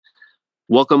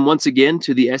Welcome once again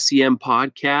to the S.E.M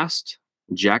podcast.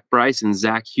 Jack Bryce and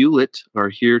Zach Hewlett are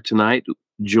here tonight,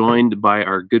 joined by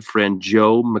our good friend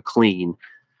Joe McLean.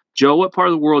 Joe, what part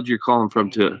of the world you're calling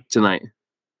from tonight?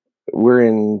 We're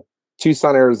in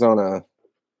Tucson, Arizona.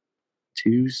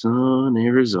 Tucson,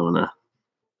 Arizona.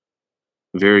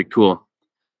 Very cool.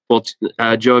 Well,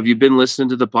 Joe, have you been listening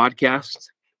to the podcast?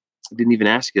 I didn't even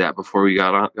ask you that before we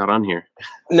got on here.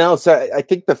 No, so I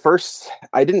think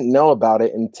I didn't know about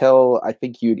it until I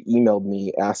think you'd emailed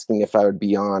me asking if I would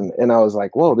be on, and I was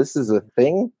like, "Whoa, this is a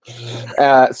thing."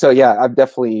 So yeah, I've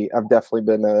definitely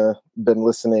been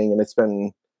listening, and it's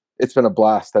been a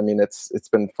blast. I mean, it's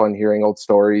been fun hearing old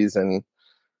stories, and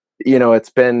it's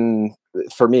been,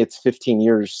 for me, it's 15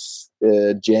 years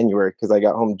January, because I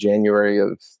got home January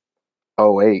of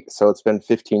 2008, so it's been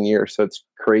 15 years. So it's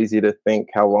crazy to think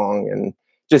how long, and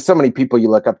just so many people you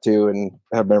look up to and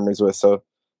have memories with. So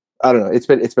I don't know,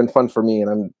 it's been fun for me,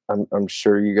 and I'm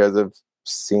sure you guys have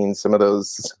seen some of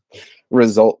those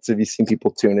results. Have you seen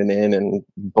people tuning in and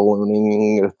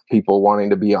ballooning with people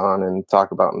wanting to be on and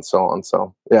talk about and so on?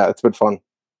 So yeah, it's been fun.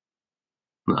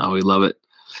 No, we love it.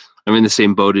 I'm in the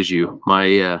same boat as you.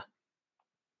 I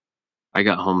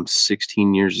got home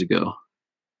 16 years ago.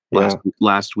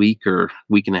 Last week or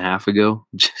week and a half ago.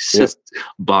 Just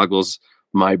boggles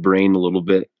my brain a little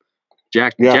bit.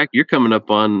 Jack, you're coming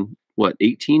up on what,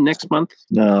 18 next month?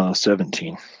 No,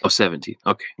 17. Oh, 17.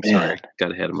 Okay. Man. Sorry.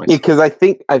 Got ahead of myself. Yeah, because I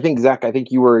think Zach, I think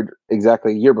you were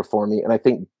exactly a year before me, and I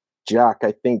think Jack,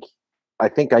 I think I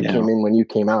came in when you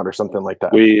came out or something like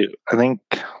that.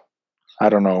 I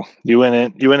don't know. You went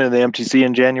in the MTC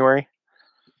in January?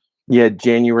 Yeah,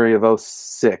 January of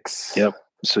 2006. Yep.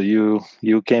 So you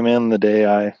came in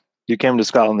you came to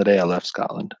Scotland the day I left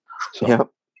Scotland. So.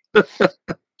 Yep.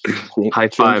 High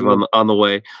five on the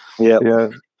way. Yep. Yeah.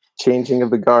 Changing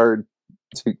of the guard.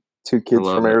 Two kids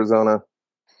from Arizona.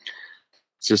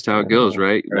 It's just how it goes,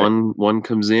 right? One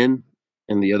comes in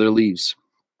and the other leaves.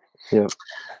 Yeah.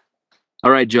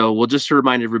 All right, Joe. Well, just to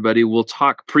remind everybody, we'll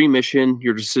talk pre-mission,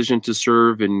 your decision to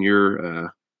serve, and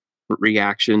your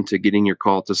reaction to getting your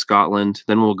call to Scotland.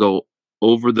 Then we'll go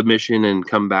over the mission and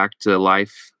come back to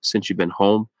life since you've been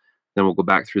home. Then we'll go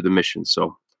back through the mission.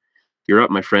 So you're up,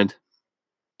 my friend.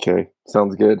 Okay.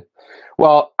 Sounds good.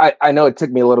 Well, I know it took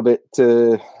me a little bit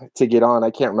to get on. I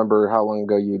can't remember how long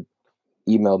ago you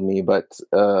emailed me, but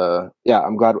yeah,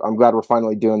 I'm glad we're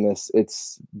finally doing this.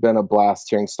 It's been a blast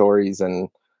hearing stories, and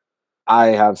I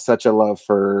have such a love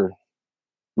for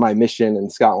my mission in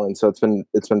Scotland. So it's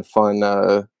been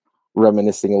fun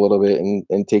reminiscing a little bit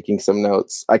and taking some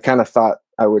notes. I kind of thought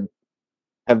I would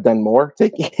have done more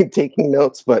taking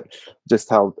notes, but just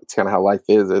how it's kind of how life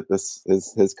is. This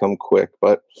has come quick,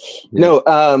 but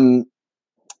no.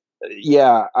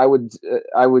 Yeah, I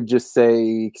would just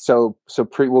say so.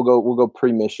 We'll go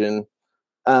pre-mission.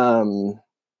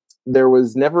 There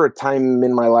was never a time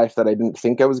in my life that I didn't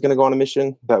think I was going to go on a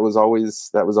mission. That was always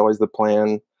the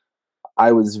plan.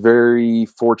 I was very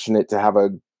fortunate to have a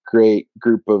great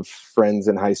group of friends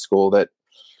in high school that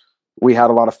we had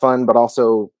a lot of fun, but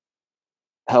also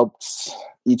helped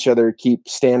each other keep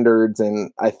standards.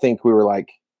 And I think we were like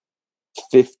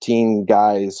 15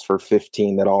 guys for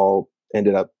 15 that all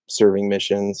ended up serving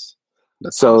missions.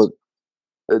 That's awesome.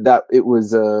 That it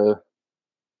was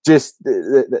just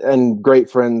and great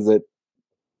friends that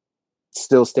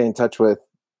still stay in touch with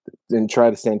and try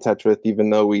to stay in touch with, even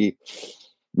though we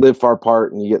live far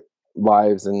apart and you get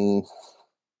lives and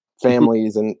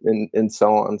families and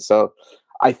so on. So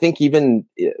I think even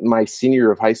my senior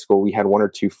year of high school, we had one or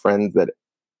two friends that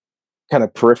kind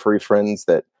of periphery friends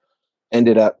that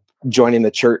ended up joining the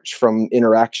church from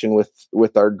interaction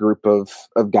with our group of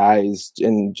guys,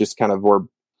 and just kind of were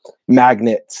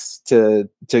magnets to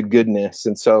goodness.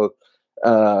 And so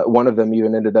one of them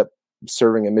even ended up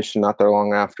serving a mission not that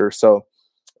long after. So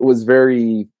it was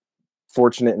very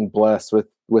fortunate and blessed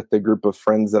with the group of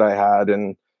friends that I had,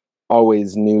 and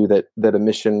always knew that a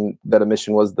mission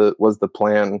was the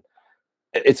plan.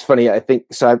 It's funny, I think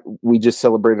so. We just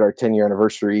celebrated our 10-year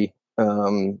anniversary.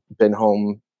 Been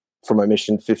home for my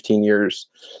mission 15 years,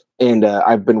 and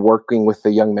I've been working with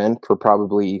the young men for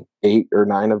probably 8 or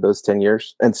 9 of those 10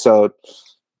 years. And so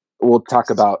we'll talk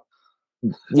about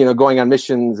going on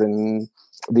missions and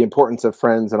the importance of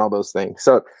friends and all those things.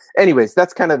 So anyways,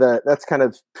 that's kind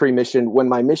of pre-mission. When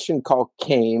my mission call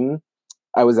came,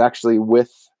 I was actually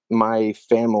with my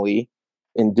family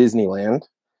in Disneyland,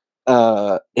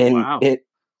 and wow.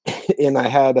 And I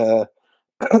had a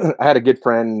good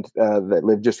friend that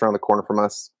lived just around the corner from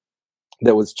us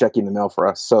that was checking the mail for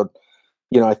us. So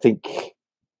I think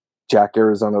Jack,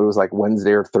 Arizona, it was like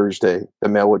Wednesday or Thursday the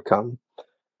mail would come,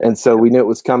 and so we knew it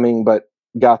was coming. But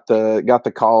got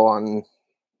the call on,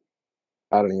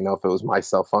 I don't even know if it was my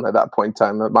cell phone at that point in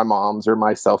time, my mom's or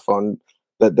my cell phone,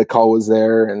 that the call was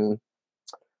there. And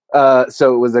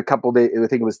so it was a couple days, I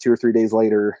think it was 2 or 3 days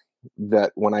later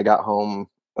that when I got home,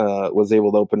 was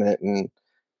able to open it. And,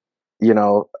 you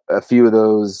know, a few of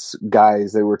those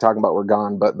guys they were talking about were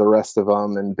gone, but the rest of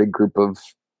them and big group of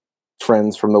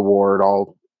friends from the ward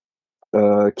all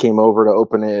came over to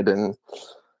open it. And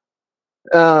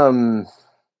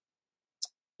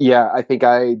yeah, I think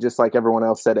I, just like everyone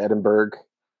else, said Edinburgh.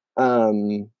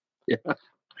 Yeah.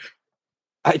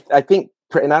 I think,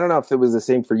 and I don't know if it was the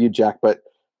same for you, Jack, but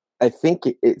I think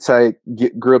I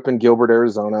grew up in Gilbert,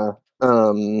 Arizona.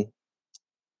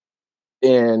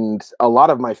 And a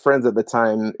lot of my friends at the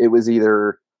time, it was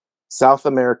either South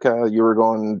America, you were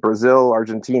going Brazil,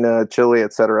 Argentina, Chile,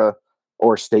 etc.,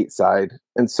 or stateside.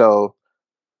 And so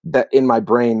that in my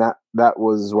brain, that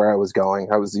was where I was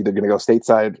going. I was either going to go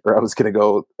stateside or I was going to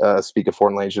go speak a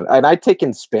foreign language. And I'd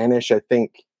taken Spanish, I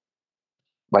think,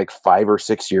 like 5 or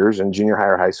 6 years in junior high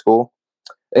or high school.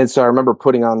 And so I remember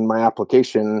putting on my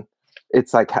application,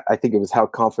 it's like, I think it was, how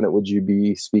confident would you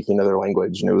be speaking another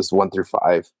language? And it was 1 through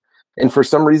 5. And for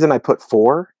some reason I put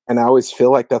 4, and I always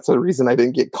feel like that's the reason I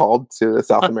didn't get called to a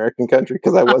South American country,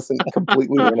 because I wasn't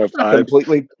completely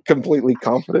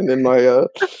confident in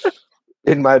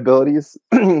my abilities.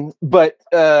 But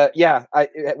yeah,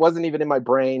 it wasn't even in my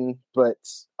brain, but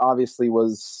obviously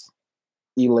was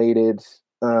elated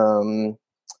and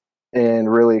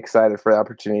really excited for the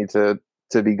opportunity to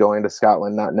be going to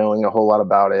Scotland, not knowing a whole lot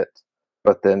about it,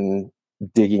 but then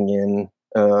digging in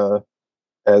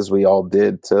as we all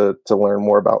did to learn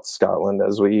more about Scotland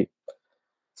as we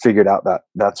figured out that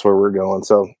that's where we're going.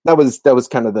 So that was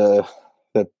kind of the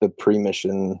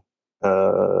pre-mission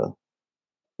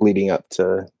leading up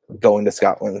to going to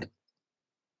Scotland.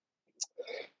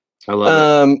 I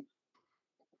love it.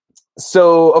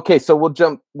 So okay, so we'll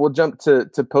jump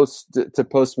to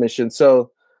post mission.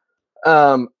 So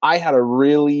I had a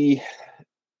really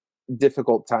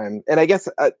difficult time, and I guess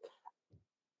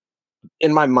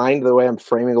in my mind, the way I'm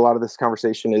framing a lot of this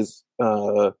conversation is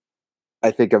I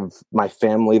think of my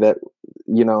family, that,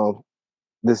 you know,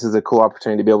 this is a cool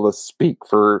opportunity to be able to speak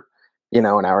for, you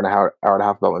know, an hour and a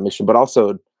half about my mission, but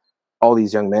also all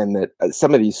these young men that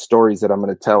some of these stories that I'm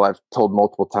going to tell, I've told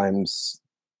multiple times,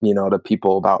 you know, to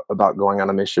people about going on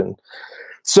a mission.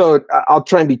 So I'll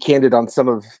try and be candid on some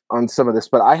of this,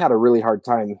 but I had a really hard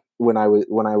time when I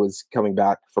was coming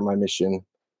back from my mission.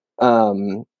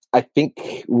 I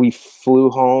think we flew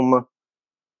home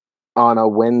on a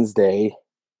Wednesday,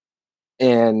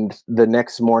 and the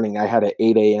next morning I had an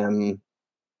 8 a.m.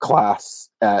 class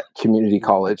at community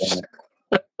college.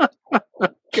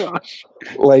 Gosh.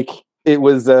 Like it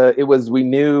was, we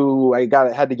knew I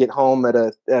had to get home at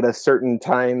a certain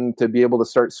time to be able to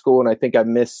start school. And I think I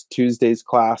missed Tuesday's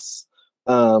class,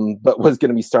 but was going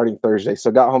to be starting Thursday.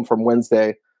 So got home from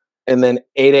Wednesday, and then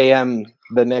 8 a.m.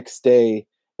 the next day.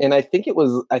 And I think it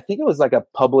was like a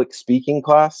public speaking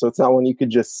class. So it's not one you could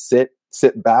just sit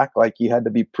back. Like you had to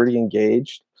be pretty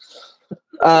engaged.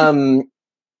 Yeah.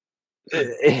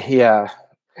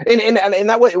 And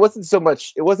that way it wasn't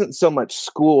so much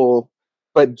school,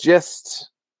 but just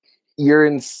you're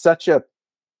in such a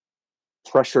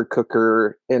pressure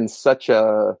cooker, in such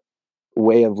a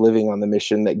way of living on the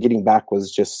mission, that getting back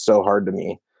was just so hard to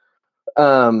me.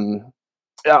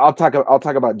 I'll talk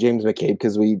about James McCabe,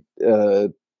 because we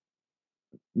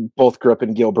both grew up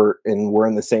in Gilbert and we're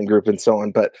in the same group and so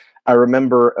on. But I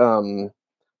remember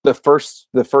the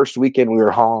first weekend we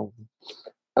were home,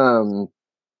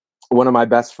 one of my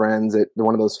best friends,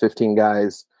 one of those 15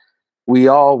 guys, we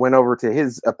all went over to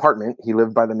his apartment. He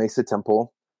lived by the Mesa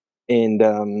Temple,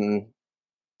 and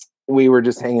we were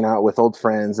just hanging out with old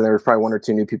friends, and there was probably 1 or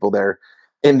 2 new people there,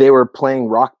 and they were playing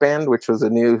Rock Band, which was a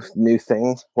new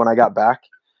thing when I got back.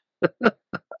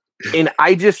 And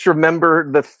I just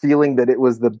remember the feeling that it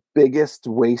was the biggest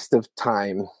waste of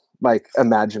time, like,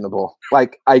 imaginable.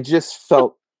 Like, I just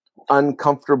felt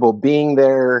uncomfortable being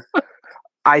there.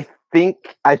 I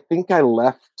think I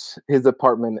left his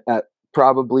apartment at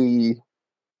probably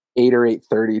 8 or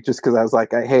 8:30, just because I was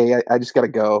like, hey, I just got to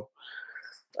go.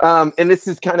 And this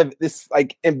is kind of this,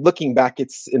 like, and looking back,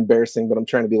 it's embarrassing, but I'm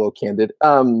trying to be a little candid.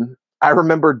 I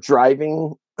remember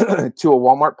driving to a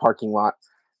Walmart parking lot,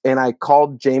 and I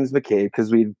called James McCabe,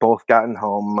 because we'd both gotten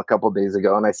home a couple of days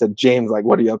ago. And I said, James, like,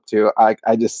 what are you up to? I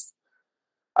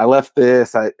left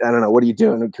this. I don't know. What are you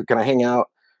doing? Can I hang out?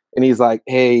 And he's like,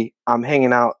 hey, I'm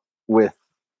hanging out with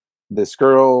this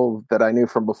girl that I knew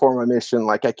from before my mission.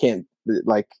 Like, I can't,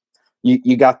 like,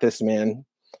 you got this, man.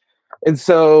 And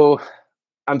so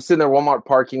I'm sitting there Walmart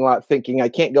parking lot thinking I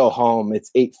can't go home.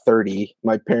 It's 8:30.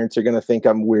 My parents are going to think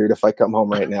I'm weird if I come home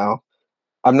right now.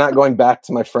 I'm not going back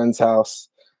to my friend's house.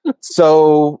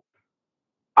 So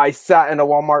I sat in a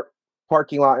Walmart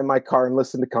parking lot in my car and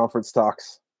listened to conference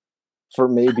talks for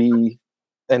maybe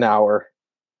an hour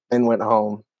and went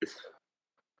home.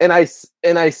 And I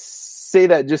say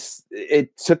that just,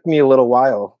 it took me a little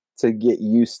while to get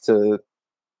used to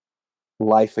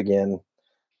life again.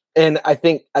 And I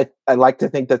think I like to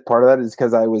think that part of that is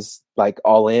because I was like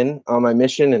all in on my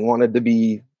mission and wanted to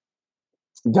be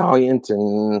valiant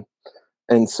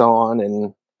and so on.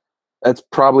 And that's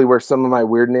probably where some of my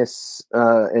weirdness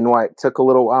and why it took a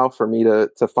little while for me to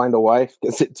find a wife,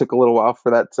 because it took a little while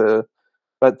for that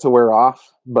to wear off.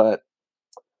 But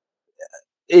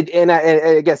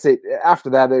I guess after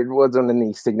that, there wasn't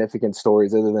any significant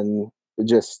stories other than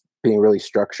just being really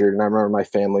structured. And I remember my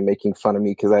family making fun of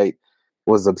me because I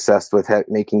was obsessed with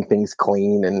making things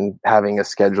clean and having a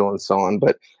schedule and so on.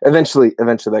 But eventually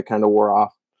that kind of wore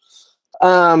off.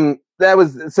 That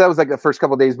was like the first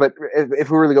couple of days. But if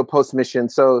we really go post mission,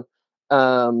 so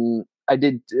I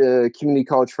did community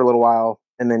college for a little while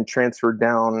and then transferred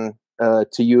down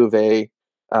to U of A.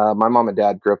 My mom and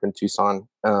dad grew up in Tucson,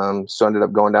 so ended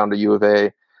up going down to U of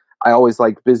A. I always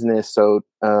liked business, so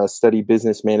studied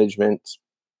business management.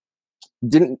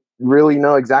 Didn't really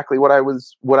know exactly what I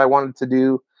wanted to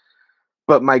do,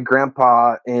 but my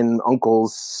grandpa and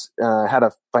uncles had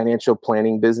a financial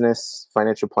planning business,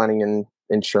 financial planning and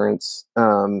insurance,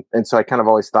 and so I kind of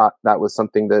always thought that was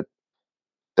something that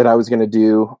I was going to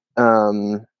do.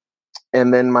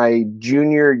 And then my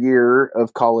junior year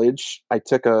of college, I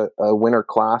took a winter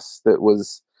class that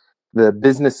was the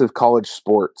business of college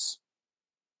sports.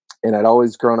 And I'd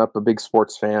always grown up a big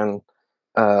sports fan.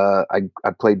 I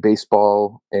played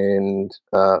baseball and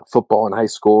football in high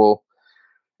school.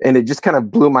 And it just kind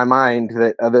of blew my mind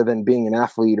that other than being an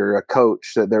athlete or a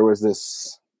coach, that there was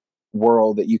this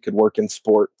world that you could work in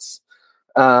sports.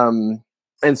 And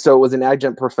so it was an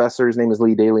adjunct professor. His name is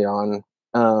Lee DeLeon.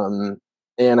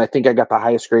 And I think I got the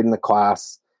highest grade in the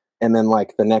class. And then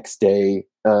like the next day,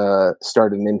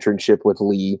 started an internship with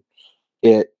Lee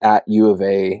at U of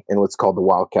A in what's called the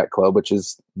Wildcat Club, which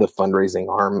is the fundraising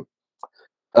arm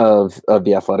of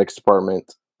the athletics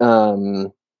department.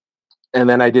 And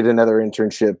then I did another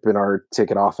internship in our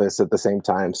ticket office at the same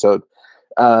time. So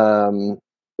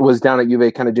was down at U of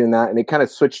A kind of doing that. And it kind of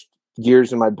switched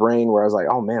gears in my brain where I was like,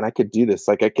 oh man, I could do this.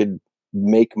 Like I could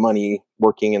make money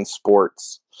working in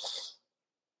sports.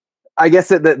 I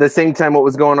guess at the same time, what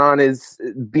was going on is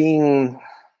being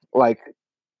like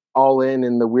all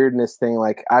in the weirdness thing.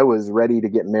 Like I was ready to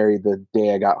get married the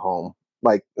day I got home.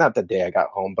 Like not the day I got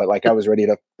home, but like I was ready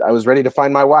to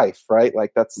find my wife. Right.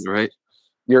 Like that's right.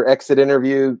 Your exit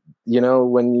interview,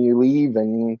 when you leave,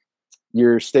 and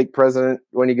your stake president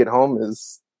when you get home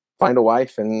is find a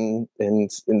wife and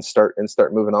start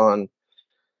moving on.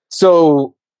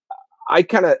 So I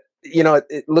kind of,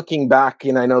 looking back,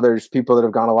 and I know there's people that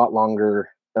have gone a lot longer,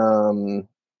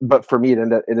 but for me, it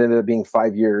ended up being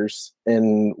 5 years,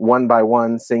 and one by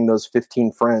one, seeing those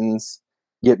 15 friends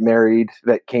get married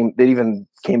that even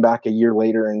came back a year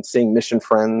later, and seeing mission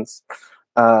friends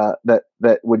that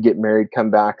would get married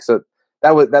come back. So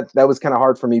that was kind of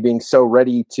hard for me, being so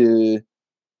ready to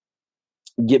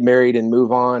get married and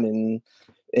move on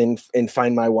and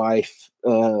find my wife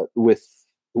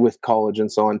with college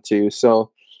and so on too.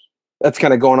 So that's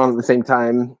kind of going on at the same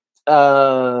time.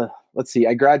 Let's see.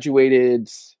 I graduated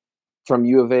from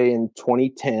U of A in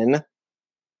 2010,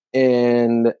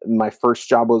 and my first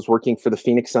job was working for the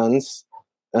Phoenix Suns.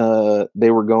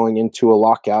 They were going into a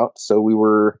lockout, so we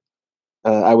were.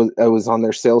 I was on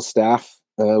their sales staff,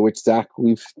 which Zach,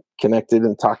 we've connected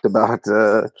and talked about,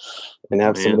 and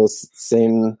have some of those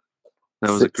same. That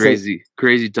was a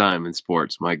crazy time in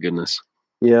sports. My goodness.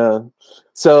 Yeah.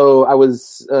 So I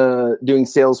was doing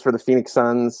sales for the Phoenix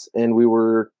Suns, and we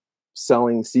were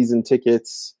selling season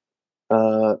tickets.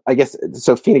 I guess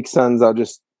so. Phoenix Suns. I'll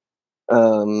just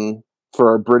for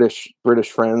our British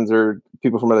friends or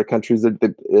people from other countries,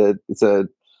 it's a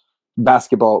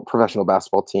professional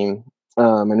basketball team,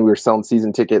 and we were selling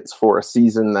season tickets for a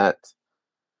season that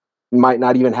might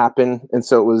not even happen, and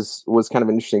so it was kind of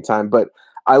an interesting time. But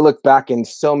I look back, and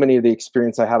so many of the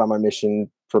experience I had on my mission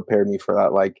prepared me for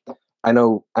that. Like I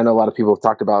know a lot of people have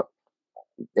talked about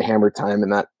the hammer time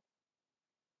and that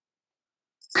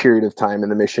period of time in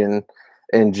the mission,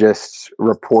 and just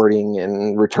reporting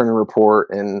and return a report,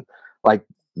 and like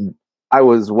I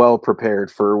was well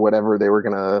prepared for whatever they were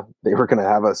gonna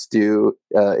have us do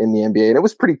in the NBA, and it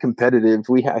was pretty competitive.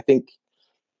 I think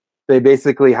they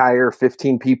basically hire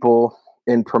 15 people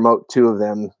and promote 2 of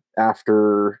them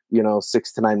after,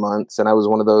 6 to 9 months. And I was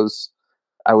one of those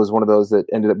that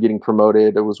ended up getting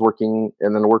promoted. I was working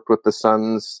and then worked with the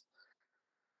Suns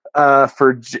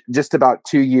for just about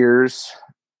 2 years.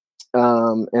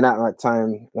 And at that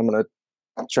time, I'm going to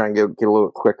try and get a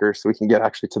little quicker so we can get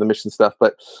actually to the mission stuff.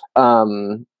 But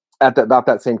about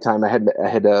that same time, I had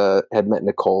met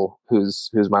Nicole,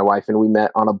 who's my wife, and we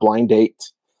met on a blind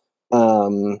date.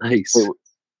 Nice.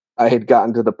 I had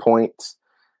gotten to the point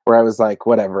where I was like,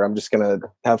 whatever, I'm just gonna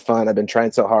have fun. I've been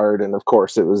trying so hard, and of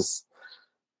course, it was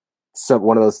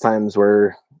one of those times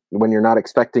where when you're not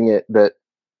expecting it, that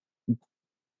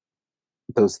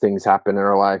those things happen in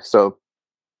our life. So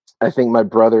I think my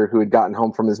brother, who had gotten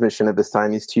home from his mission at this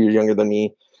time, he's 2 years younger than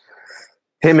me.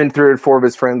 Him and 3 or 4 of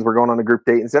his friends were going on a group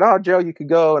date and said, "Oh, Joe, you could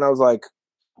go." And I was like,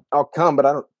 "I'll come, but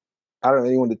I don't have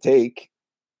anyone to take."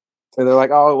 And they're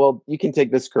like, "Oh, well, you can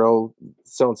take this girl.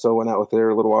 So-and-so went out with her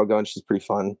a little while ago and she's pretty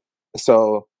fun."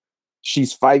 So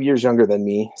she's 5 years younger than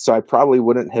me. So I probably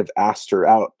wouldn't have asked her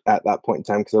out at that point in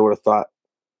time because I would have thought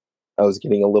I was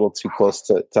getting a little too close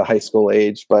to high school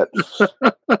age. But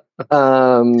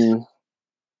I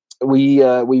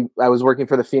was working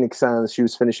for the Phoenix Suns. She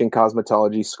was finishing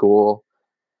cosmetology school.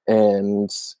 And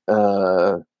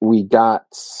we got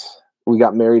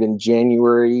married in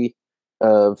January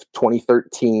of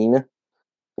 2013,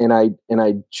 and I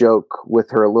joke with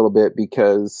her a little bit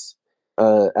because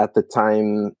at the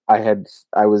time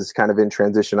I was kind of in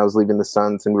transition. I was leaving the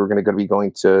Suns, and we were going to be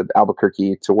going to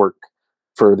Albuquerque to work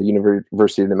for the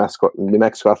University of New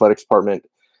Mexico Athletics Department.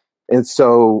 And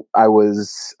so I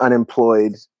was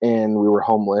unemployed and we were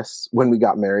homeless when we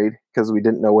got married because we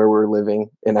didn't know where we were living,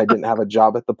 and I didn't have a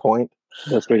job at the point.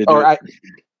 That's way to do it.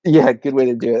 Yeah, good way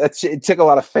to do it. It took a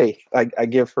lot of faith. I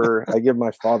give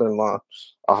my father-in-law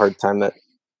a hard time that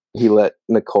he let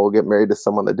Nicole get married to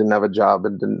someone that didn't have a job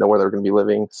and didn't know where they were going to be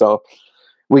living. So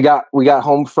we got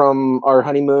home from our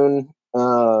honeymoon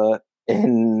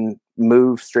and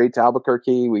moved straight to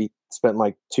Albuquerque. We spent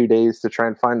like 2 days to try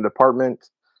and find an apartment.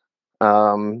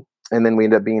 And then we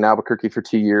ended up being in Albuquerque for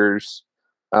 2 years.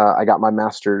 I got my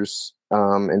master's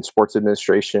in sports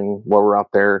administration while we're out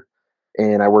there.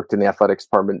 And I worked in the athletics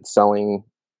department selling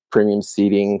premium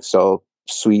seating, so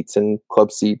suites and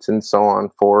club seats and so on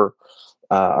for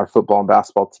our football and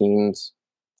basketball teams.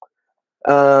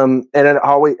 And I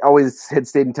always had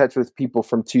stayed in touch with people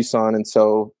from Tucson. And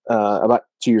so about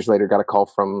 2 years later, got a call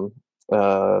from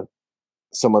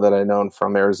someone that I'd known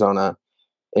from Arizona,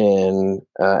 and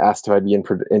asked if I'd be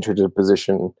entered to a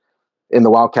position in the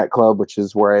Wildcat Club, which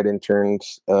is where I'd interned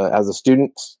as a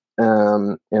student.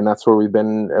 And that's where we've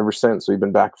been ever since. We've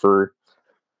been back for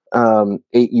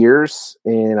 8 years,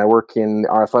 and I work in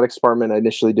our athletics department. I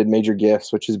initially did major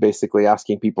gifts, which is basically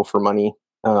asking people for money,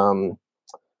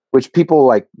 which people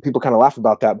kind of laugh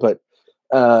about that, but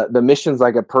the mission's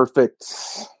like a perfect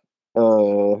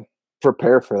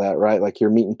prepare for that, right? Like you're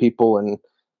meeting people and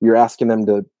you're asking them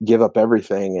to give up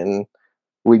everything. And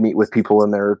we meet with people in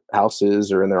their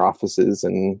houses or in their offices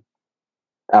and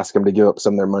ask them to give up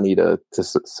some of their money to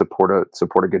support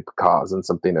a good cause and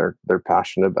something they're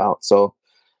passionate about. So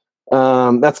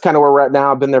that's kind of where we're at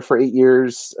now. I've been there for 8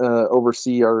 years,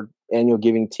 oversee our annual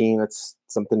giving team. That's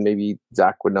something maybe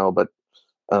Zach would know, but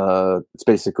it's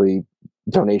basically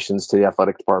donations to the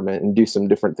athletic department and do some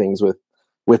different things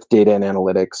with data and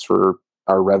analytics for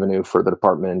our revenue for the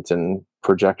department and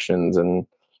projections and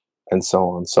so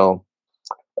on. So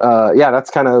that's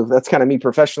kind of me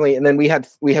professionally. And then we have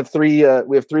three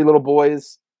little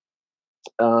boys.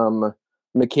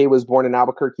 McKay was born in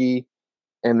Albuquerque,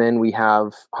 and then we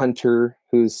have Hunter,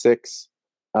 who's 6,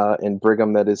 and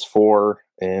Brigham, that is 4,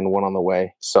 and 1 on the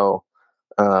way. So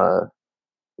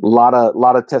lot of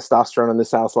testosterone in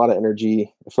this house, a lot of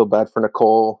energy. I feel bad for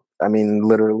Nicole. I mean,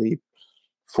 literally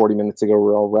 40 minutes ago, we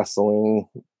were all wrestling,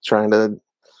 trying to,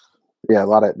 a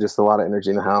lot of energy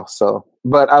in the house. So,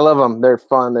 but I love them. They're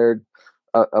fun. They're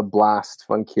a blast,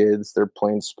 fun kids. They're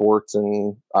playing sports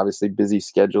and obviously busy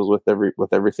schedules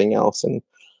with everything else and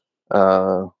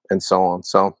so on.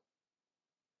 So,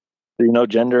 do you know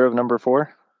gender of number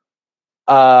 4?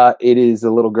 It is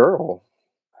a little girl.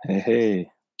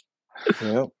 Hey.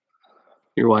 Yeah.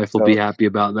 Your wife will be happy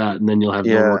about that, and then you'll have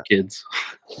no more kids.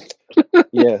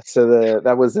 Yeah, so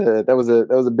that was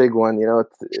a big one.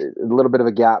 It's a little bit of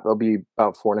a gap. It'll be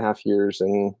about 4.5 years,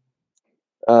 and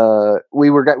we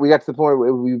got to the point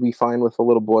where we'd be fine with a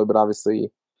little boy, but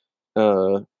obviously,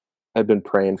 I've been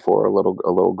praying for a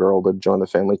little girl to join the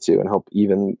family too and help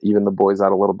even the boys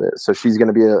out a little bit. So she's going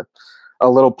to be a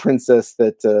little princess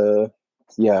that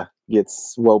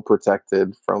gets well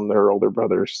protected from her older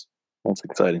brothers. That's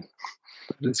exciting.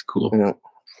 That is cool.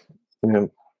 Yeah.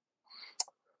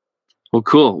 Well,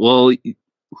 cool. Well,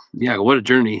 yeah, what a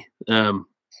journey. I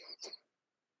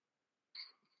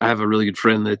have a really good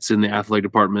friend that's in the athletic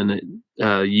department at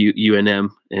UNM,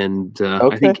 and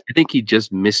Okay. I think he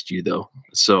just missed you though.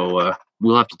 So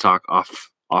we'll have to talk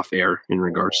off air in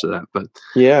regards to that. But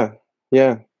Yeah.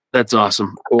 that's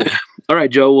awesome. Cool. All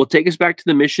right, Joe. Well, take us back to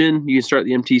the mission. You can start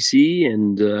the MTC,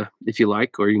 and if you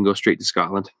like, or you can go straight to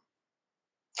Scotland.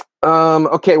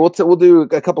 Okay, we'll do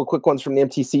a couple quick ones from the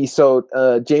MTC. So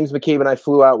James McCabe and I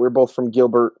flew out. We were both from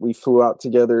Gilbert. We flew out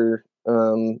together,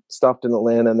 stopped in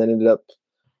Atlanta, and then ended up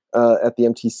at the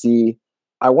MTC.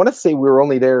 I want to say we were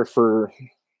only there for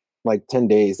like 10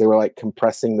 days. They were like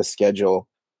compressing the schedule,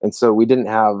 and so we didn't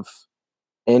have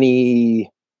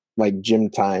any like gym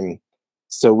time.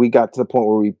 So we got to the point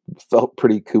where we felt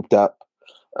pretty cooped up.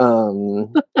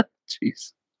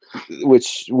 Jeez.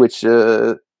 Which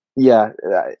yeah,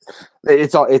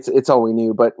 it's all we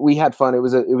knew, but we had fun. It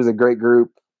was a great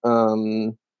group.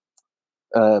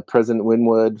 President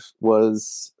Winwood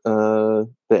was the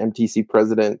MTC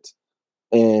president,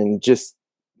 and just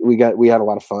we had a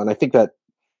lot of fun. I think that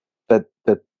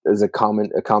is a common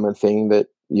thing that,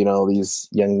 you know, these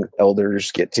young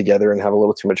elders get together and have a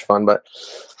little too much fun. But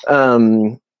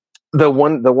the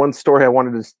one story I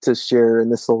wanted to share,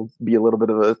 and this will be a little bit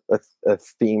of a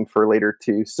theme for later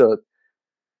too. So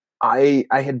I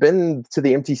had been to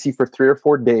the MTC for 3 or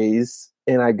 4 days,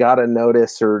 and I got a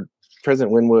notice, or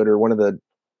President Winwood or one of the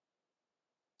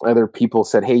other people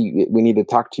said, "Hey, we need to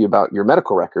talk to you about your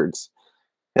medical records."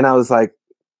 And I was like,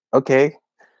 okay.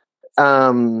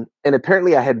 And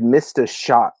apparently I had missed a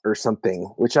shot or something,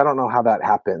 which I don't know how that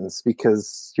happens,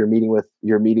 because you're meeting with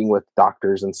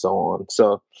doctors and so on.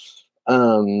 So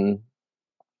I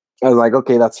was like,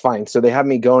 okay, that's fine. So they have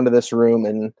me go into this room,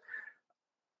 and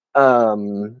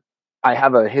I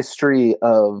have a history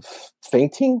of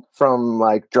fainting from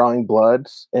like drawing blood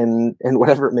and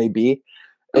whatever it may be.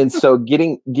 And so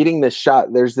getting this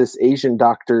shot, there's this Asian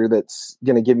doctor that's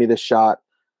going to give me this shot.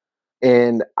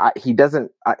 And I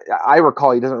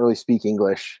recall he doesn't really speak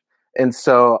English. And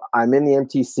so I'm in the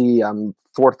MTC, I'm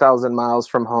 4,000 miles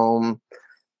from home,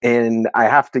 and I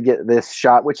have to get this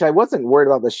shot, which I wasn't worried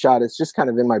about the shot. It's just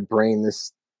kind of in my brain,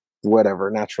 this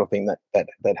whatever natural thing that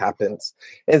happens.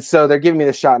 And so they're giving me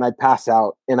the shot, and I pass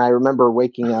out. And I remember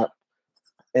waking up,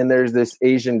 and there's this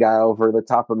Asian guy over the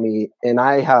top of me, and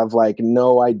I have like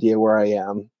no idea where I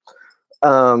am.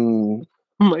 Oh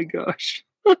my gosh.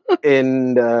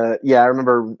 And yeah, I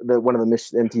remember one of the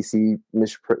MTC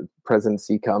mission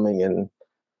presidency coming, and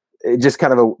it just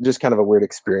kind of a weird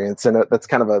experience, and that's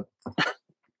kind of a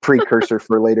precursor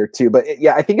for later too. But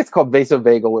yeah, I think it's called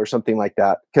vasovagal or something like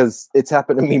that, because it's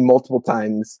happened to me multiple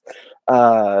times.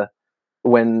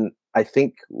 When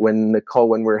Nicole,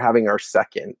 when we're having our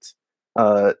second,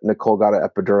 Nicole got an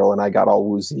epidural, and I got all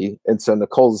woozy, and so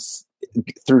Nicole's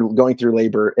going through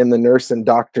labor, and the nurse and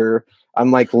doctor, I'm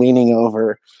like leaning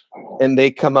over, and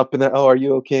they come up and they're, "Oh, are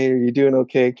you okay? Are you doing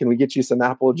okay? Can we get you some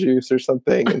apple juice or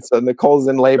something?" And so Nicole's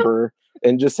in labor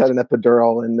and just had an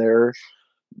epidural, and they're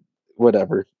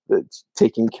whatever, it's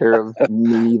taking care of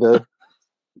me, the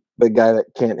guy that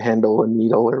can't handle a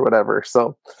needle or whatever.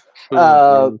 So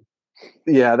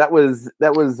yeah, that was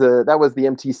the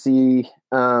MTC.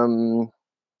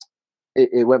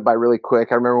 It went by really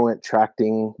quick. I remember we went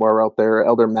tracting while we were out there.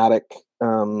 Elder Maddock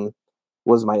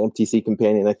was my MTC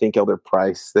companion. I think Elder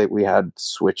Price, that we had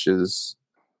switches.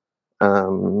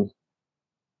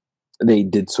 They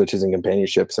did switches and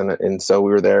companionships, and so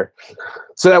we were there.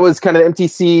 So that was kind of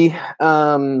MTC.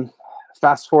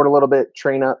 Fast forward a little bit,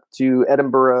 train up to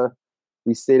Edinburgh.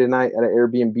 We stayed a night at an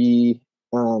Airbnb,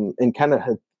 and kind of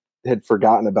had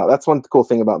forgotten about. That's one cool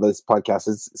thing about this podcast,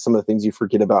 is some of the things you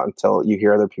forget about until you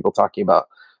hear other people talking about.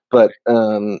 But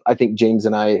I think James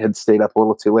and I had stayed up a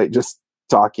little too late, just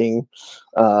talking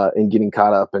and getting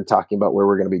caught up and talking about where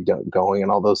we're going to be going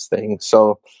and all those things.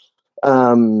 So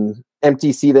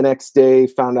MTC the next day,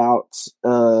 found out,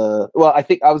 well, I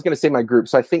think I was going to say my group.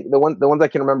 So I think the ones I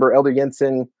can remember: Elder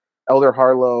Jensen, Elder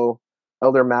Harlow,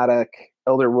 Elder Maddock,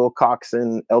 Elder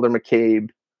Wilcoxon, Elder McCabe,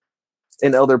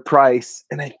 and Elder Price.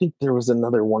 And I think there was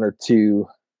another one or two,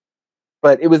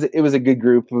 but it was a good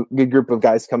group of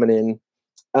guys coming in.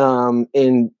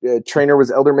 And trainer was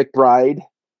Elder McBride,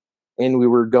 and we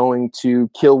were going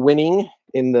to kill winning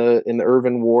in the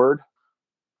Irvine ward.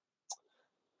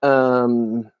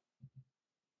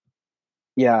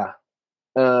 Yeah.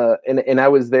 And I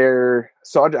was there.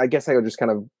 So I guess I would just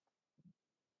kind of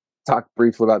talk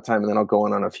briefly about time, and then I'll go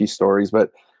on a few stories.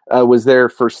 But I was there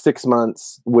for 6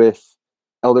 months with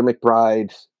Elder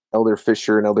McBride, Elder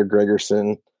Fisher, and Elder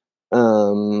Gregerson.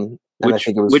 And I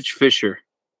think it was which Fisher?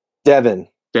 Devin.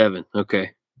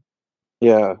 Okay.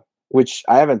 Yeah, which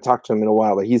I haven't talked to him in a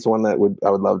while, but he's one that I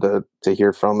would love to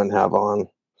hear from and have on.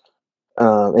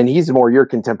 And he's more your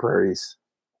contemporaries.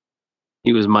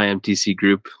 He was my MTC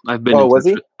group. I've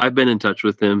been in touch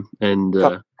with him, and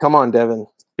come on, Devin.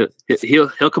 He'll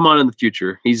come on in the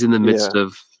future. He's in the midst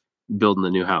of building the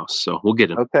new house, so we'll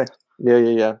get him. Okay.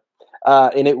 Yeah.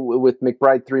 And it with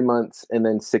McBride 3 months, and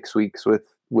then 6 weeks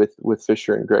with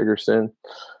Fisher and Gregerson.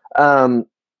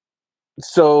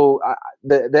 So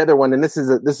the other one, and this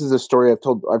is a story I've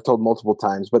told multiple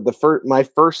times, but my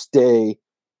first day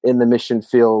in the mission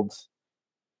field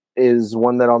is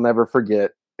one that I'll never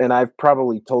forget. And I've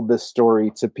probably told this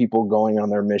story to people going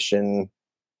on their mission,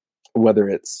 whether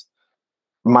it's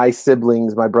my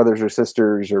siblings, my brothers or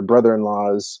sisters, or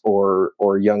brother-in-laws,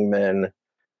 or young men.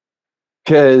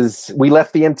 Because we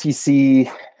left the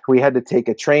MTC, we had to take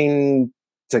a train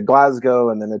to Glasgow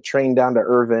and then a train down to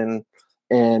Irvine.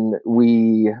 And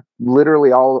we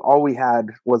literally all we had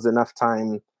was enough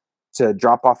time to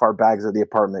drop off our bags at the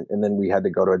apartment. And then we had to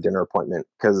go to a dinner appointment,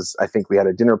 because I think we had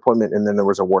a dinner appointment and then there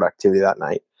was a ward activity that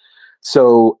night.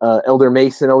 So Elder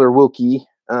Mason, Elder Wilkie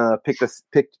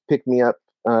picked me up,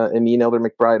 and me and Elder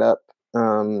McBride up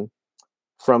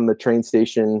from the train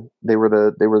station. They were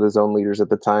the zone leaders at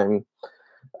the time,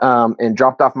 and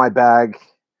dropped off my bag.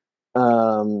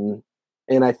 And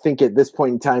I think at this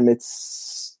point in time,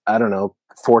 it's, I don't know,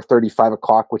 4:30, 5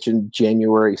 o'clock, which in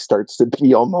January starts to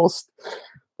be almost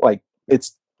like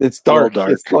it's dark.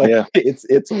 It's like,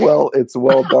 it's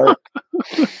well dark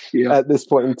at this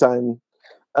point in time.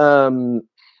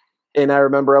 And I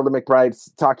remember Elder McBride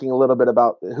talking a little bit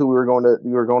about who we were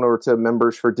going over to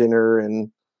members for dinner,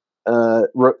 and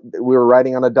we were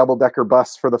riding on a double-decker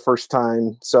bus for the first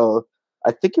time. So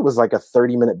I think it was like a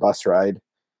 30-minute bus ride,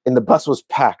 and the bus was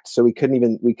packed, so we couldn't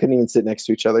even sit next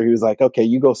to each other. He was like, "Okay,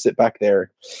 you go sit back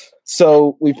there."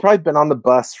 So we've probably been on the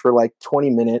bus for like 20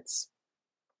 minutes.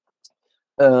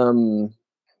 And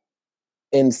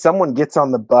someone gets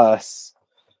on the bus,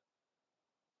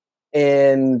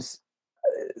 and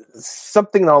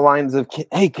something along the lines of,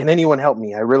 "Hey, can anyone help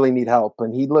me? I really need help."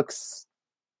 And he looks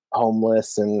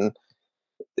homeless, and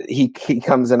he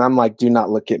comes in. I'm like, "Do not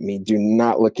look at me. Do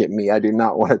not look at me. I do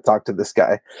not want to talk to this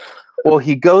guy." Well,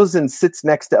 he goes and sits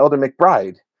next to Elder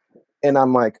McBride. And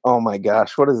I'm like, "Oh my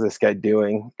gosh, what is this guy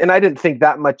doing?" And I didn't think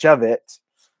that much of it,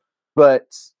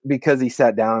 but because he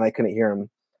sat down and I couldn't hear him.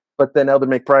 But then Elder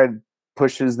McBride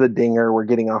pushes the dinger. We're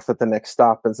getting off at the next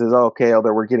stop, and says, "Oh, okay,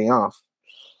 Elder, we're getting off."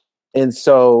 And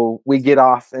so we get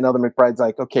off, and Elder McBride's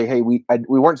like, "Okay, hey, we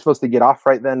weren't supposed to get off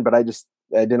right then, but I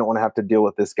didn't want to have to deal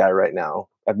with this guy right now.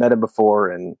 I've met him before,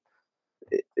 and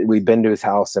we've been to his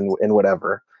house and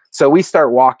whatever." So we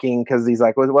start walking, because he's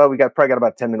like, "Well, we probably got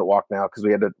about a 10-minute walk now, because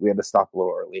we had to stop a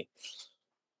little early."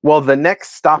 Well, the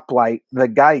next stoplight, the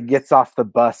guy gets off the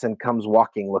bus and comes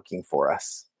walking, looking for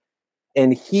us.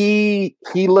 And he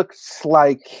looked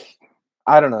like,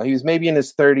 I don't know, he was maybe in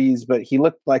his 30s, but he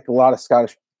looked like a lot of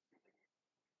Scottish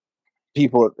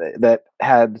people that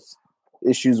had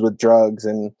issues with drugs.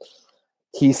 And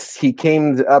he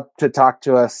came up to talk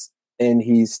to us, and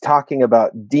he's talking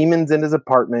about demons in his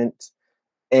apartment,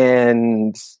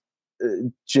 and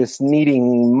just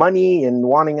needing money and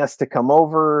wanting us to come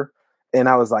over. And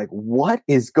I was like, "What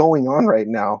is going on right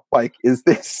now? Like, is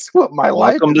this what my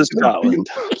life Welcome is to Scotland."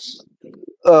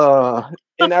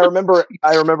 And I remember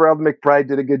Elder McBride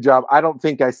did a good job. I don't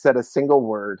think I said a single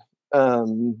word.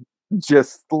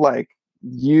 Just like,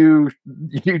 you're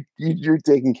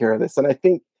taking care of this. And I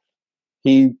think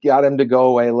he got him to go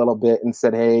away a little bit and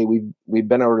said, "Hey, we've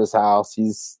been over to his house.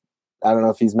 I don't know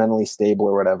if he's mentally stable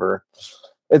or whatever."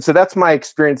 And so that's my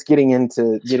experience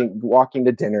walking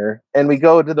to dinner. And we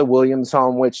go to the Williams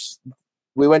home, which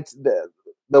we went to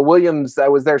the Williams. I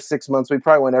was there 6 months. We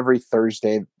probably went every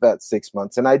Thursday that 6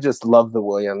 months. And I just love the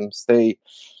Williams. They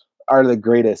are the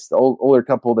greatest, older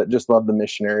couple that just love the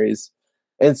missionaries.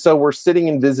 And so we're sitting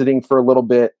and visiting for a little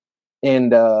bit.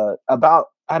 And about,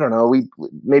 I don't know, we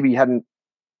maybe hadn't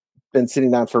been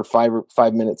sitting down for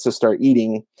five minutes to start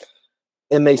eating.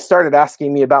 And they started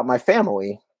asking me about my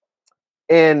family.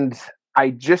 And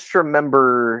I just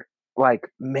remember, like,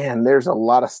 man, there's a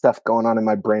lot of stuff going on in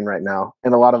my brain right now,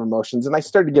 and a lot of emotions. And I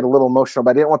started to get a little emotional, but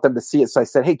I didn't want them to see it. So I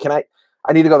said, "Hey,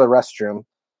 I need to go to the restroom."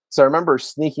 So I remember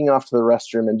sneaking off to the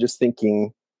restroom and just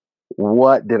thinking,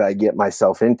 what did I get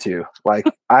myself into? Like,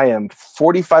 I am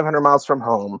 4,500 miles from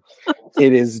home.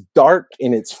 It is dark,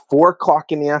 and it's 4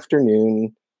 o'clock in the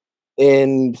afternoon.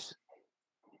 And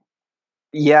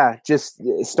yeah, just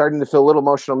starting to feel a little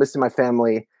emotional, missing my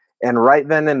family. And right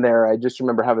then and there, I just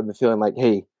remember having the feeling like,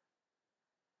 "Hey,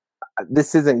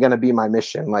 this isn't going to be my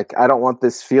mission. Like, I don't want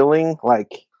this feeling.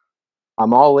 Like,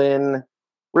 I'm all in.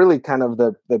 really kind of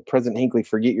the President Hinckley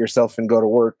forget yourself and go to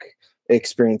work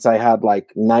experience I had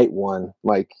like night one.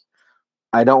 Like,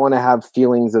 I don't want to have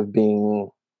feelings of being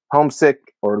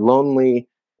homesick or lonely.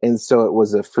 And so it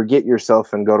was a forget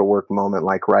yourself and go to work moment,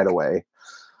 like right away.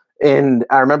 And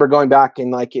I remember going back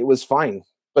and like, it was fine.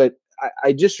 But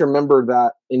I just remember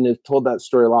that, and have told that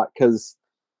story a lot because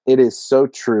it is so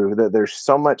true that there's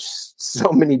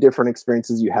so many different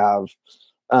experiences you have.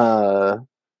 And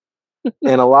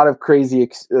a lot of crazy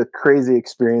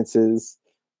experiences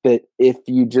that if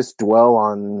you just dwell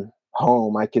on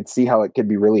home, I could see how it could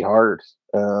be really hard.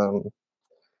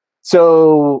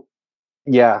 So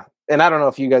yeah. And I don't know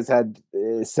if you guys had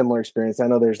a similar experience. I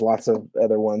know there's lots of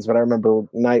other ones, but I remember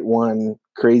night one,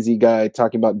 crazy guy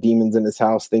talking about demons in his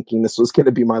house, thinking this was going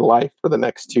to be my life for the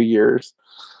next 2 years.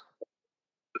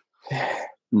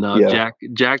 No, yeah.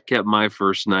 Jack kept my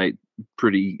first night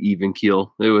pretty even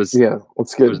keel. It was, yeah,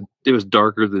 that's good. It was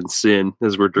darker than sin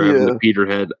as we're driving to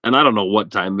Peterhead, and I don't know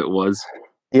what time it was.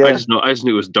 Yeah, I just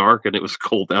knew it was dark and it was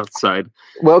cold outside.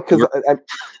 Well, because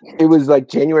it was like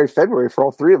January, February for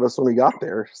all three of us when we got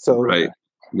there. So right,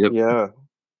 yep, yeah,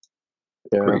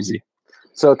 crazy.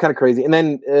 So kind of crazy. And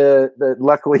then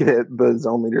luckily the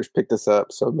zone leaders picked us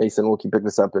up. So Mason Wilkie picked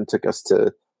us up and took us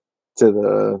to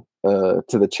the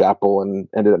chapel and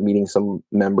ended up meeting some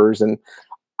members. And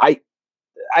I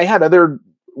had other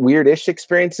weird-ish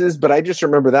experiences, but I just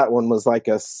remember that one was like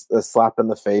a slap in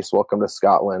the face. Welcome to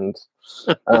Scotland.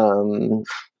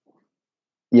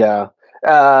 Yeah.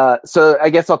 So I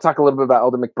guess I'll talk a little bit about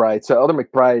Elder McBride. So Elder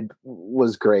McBride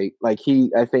was great. Like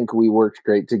I think we worked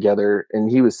great together, and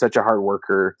he was such a hard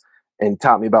worker and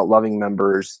taught me about loving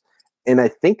members. And I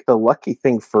think the lucky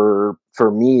thing for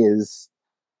me is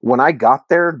when I got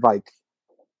there, like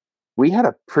we had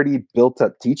a pretty built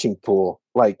up teaching pool.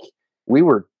 Like we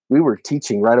were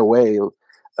teaching right away.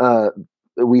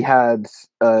 We had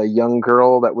a young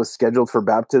girl that was scheduled for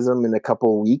baptism in a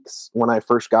couple of weeks when I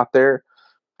first got there.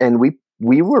 And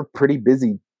we were pretty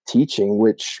busy teaching,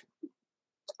 which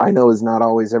I know is not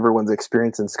always everyone's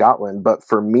experience in Scotland. But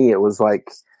for me, it was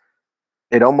like,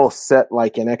 it almost set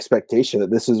like an expectation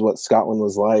that this is what Scotland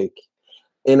was like.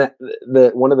 And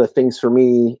one of the things for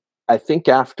me, I think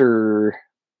after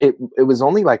it was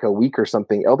only like a week or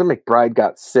something, Elder McBride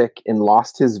got sick and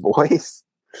lost his voice.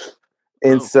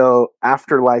 And so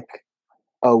after like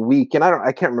a week, and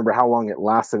I can't remember how long it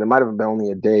lasted. It might have been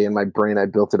only a day. In my brain, I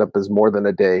built it up as more than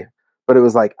a day. But it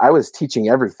was like I was teaching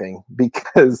everything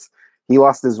because he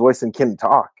lost his voice and couldn't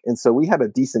talk. And so we had a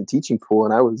decent teaching pool,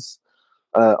 and I was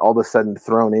all of a sudden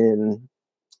thrown in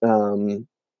and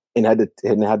had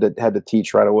to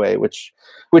teach right away, which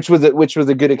was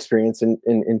a good experience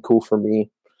and cool for me.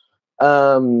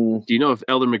 Do you know if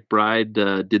Elder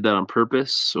McBride did that on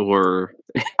purpose, or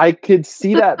I could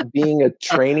see that being a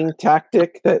training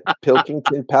tactic that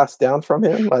Pilkington passed down from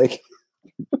him? Like,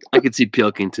 I could see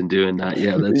Pilkington doing that.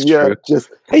 Yeah, that's true.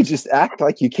 Just act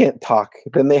like you can't talk.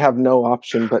 Then they have no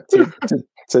option but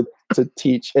to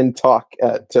teach and talk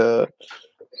at the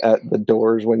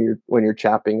doors when you're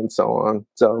chapping and so on.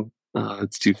 So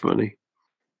it's too funny.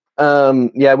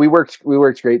 Yeah, we worked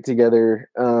great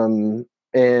together.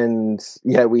 And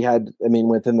yeah, we had,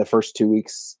 within the first 2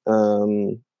 weeks,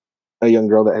 a young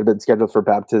girl that had been scheduled for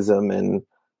baptism, and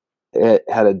it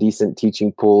had a decent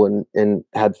teaching pool, and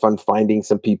had fun finding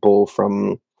some people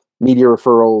from media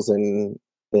referrals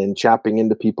and chapping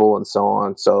into people and so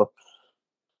on. So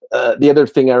the other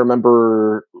thing I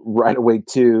remember right away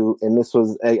too, and this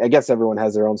was, I guess everyone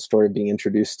has their own story of being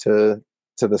introduced to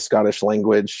the Scottish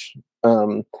language.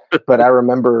 But I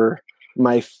remember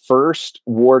my first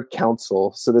ward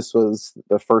council. So this was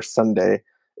the first Sunday.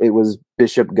 It was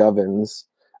Bishop Govins,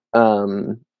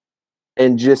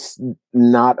 and just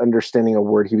not understanding a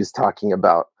word he was talking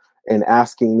about, and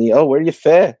asking me, "Oh, where do you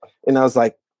fair?" And I was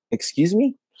like, "Excuse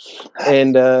me,"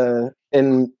 and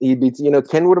he'd be,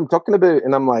 "Ken, what I'm talking about?"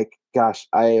 And I'm like, "Gosh,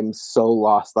 I am so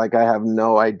lost. Like, I have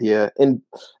no idea." And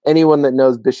anyone that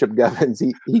knows Bishop Govins,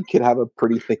 he could have a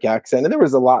pretty thick accent, and there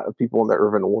was a lot of people in the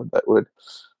Irvine ward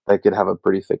that could have a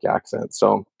pretty thick accent.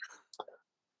 So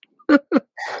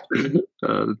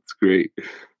that's great.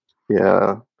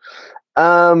 Yeah.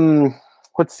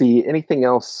 Let's see. Anything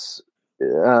else?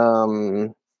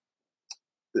 Elder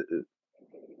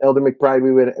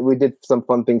McBride, we did some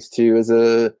fun things too.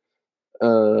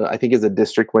 I think as a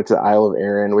district, went to Isle of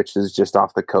Arran, which is just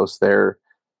off the coast there,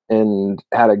 and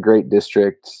had a great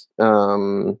district.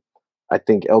 I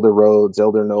think Elder Rhodes,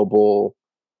 Elder Noble,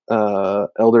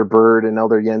 Elder Bird, and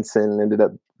Elder Jensen ended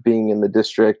up being in the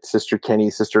district. Sister Kenny,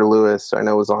 Sister Lewis, I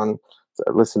know was on. So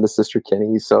I listened to Sister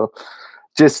Kenny. So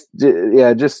just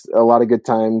a lot of good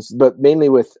times, but mainly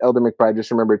with Elder McBride.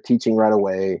 Just remember teaching right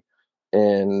away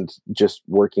and just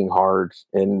working hard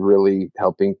and really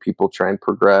helping people try and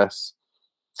progress.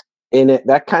 And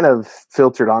that kind of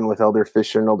filtered on with Elder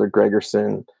Fisher and Elder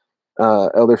Gregerson.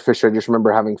 Elder Fisher, I just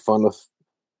remember having fun with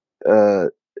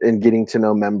and getting to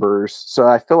know members. So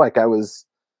I feel like I was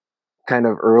kind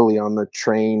of early on the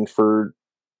train for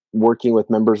working with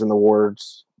members in the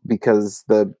wards, because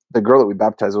the girl that we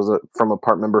baptized was from a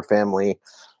part member family,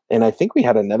 and I think we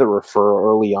had another referral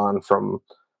early on from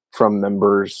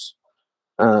members.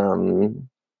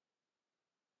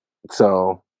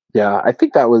 So yeah, I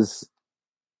think that was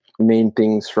main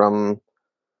things from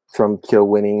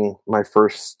Kilwinning, my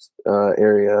first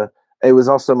area. It was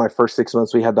also my first 6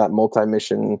 months. We had that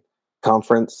multi-mission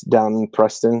conference down in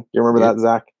Preston. You remember that,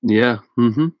 Zach? Yeah.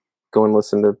 Mm-hmm. Go and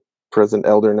listen to President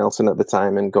Elder Nelson at the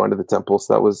time and going to the temple.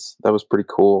 So that was pretty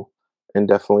cool, and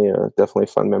definitely a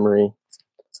fun memory.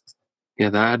 Yeah,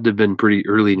 that had to have been pretty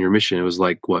early in your mission. It was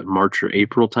like what, March or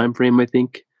April timeframe, I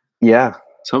think. Yeah,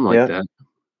 something like that.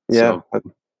 Yeah,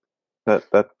 so.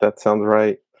 that sounds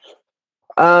right.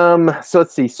 So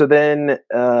let's see. So then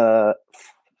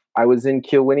I was in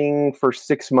Kilwinning for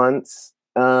 6 months,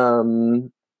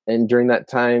 and during that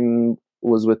time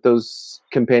was with those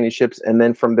companionships, and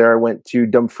then from there I went to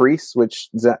Dumfries, which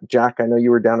Jack, I know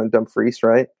you were down in Dumfries,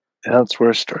 right? Yeah, that's where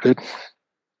I started.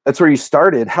 That's where you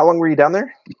started. How long were you down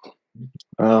there?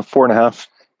 4.5.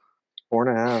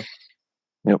 4.5.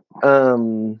 Yep.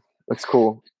 That's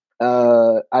cool.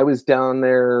 I was down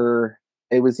there.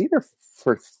 It was either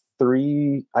for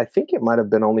 3. I think it might have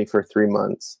been only for 3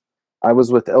 months. I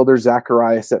was with Elder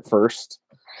Zacharias at first,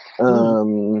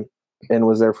 and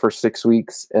was there for 6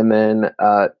 weeks, and then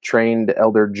trained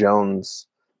Elder Jones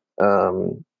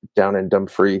down in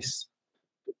Dumfries.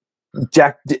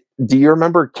 Jack, do you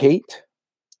remember Kate?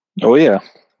 Oh yeah,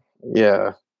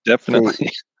 definitely.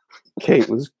 Kate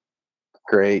was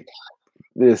great.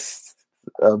 This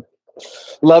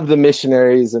loved the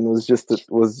missionaries and was just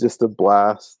a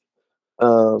blast.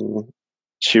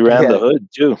 She ran the hood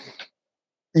too.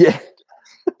 Yeah.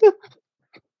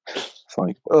 It's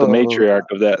like the matriarch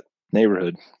of that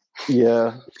neighborhood.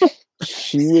 Yeah.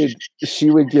 She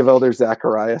would give Elder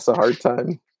Zacharias a hard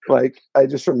time. Like, I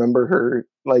just remember her,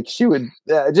 like, she would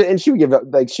give,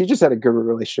 like, she just had a good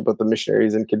relationship with the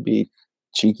missionaries and could be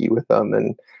cheeky with them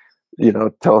and,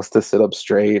 tell us to sit up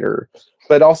straight,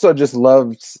 but also just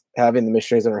loved having the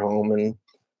missionaries in her home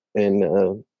and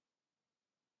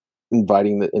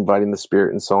inviting the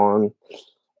spirit and so on.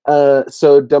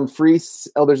 So Dumfries,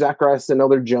 Elder Zacharias, and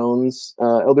Elder Jones.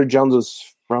 Elder Jones was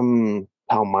from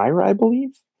Palmyra, I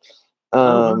believe.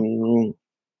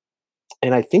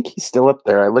 And I think he's still up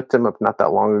there. I looked him up not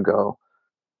that long ago,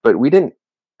 but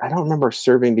I don't remember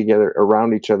serving together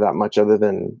around each other that much other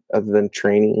than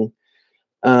training.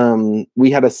 We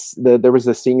had there was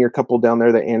a senior couple down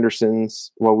there, the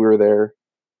Andersons, while we were there,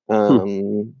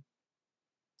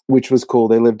 which was cool.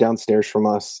 They lived downstairs from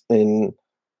us and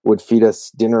would feed us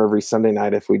dinner every Sunday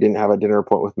night if we didn't have a dinner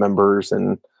point with members.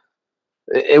 And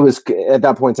it was, at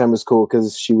that point in time, it was cool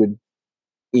because she would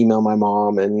email my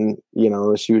mom and,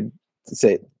 she would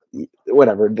say,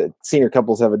 whatever, the senior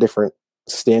couples have a different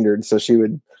standard. So she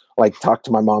would like talk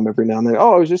to my mom every now and then.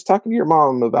 Oh, I was just talking to your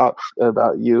mom about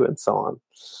you and so on.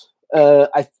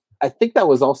 I think that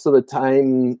was also the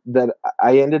time that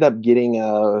I ended up getting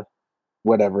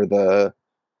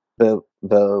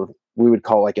we would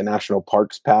call like a national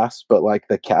parks pass, but like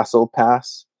the castle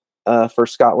pass for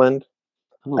Scotland.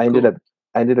 I ended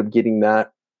up getting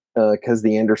that because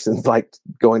the Andersons liked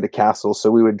going to castles,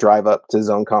 so we would drive up to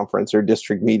zone conference or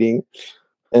district meeting,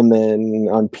 and then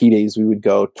on P days we would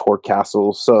go tour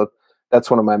castles. So that's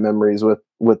one of my memories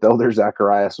with Elder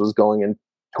Zacharias, was going and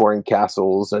touring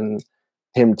castles and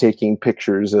him taking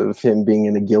pictures of him being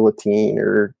in a guillotine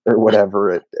or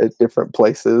whatever at different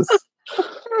places.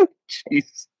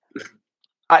 Jeez.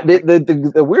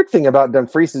 The weird thing about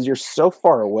Dumfries is you're so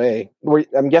far away.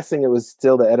 I'm guessing it was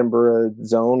still the Edinburgh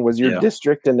zone. Was your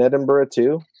district in Edinburgh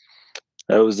too?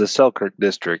 That was the Selkirk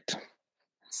district.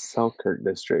 Selkirk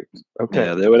district. Okay.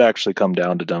 Yeah, they would actually come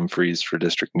down to Dumfries for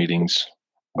district meetings.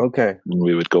 Okay. And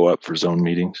we would go up for zone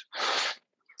meetings.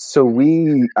 So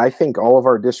I think all of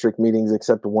our district meetings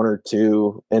except 1 or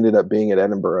 2 ended up being at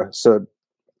Edinburgh. So,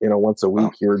 once a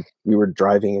week you were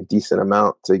driving a decent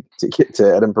amount to get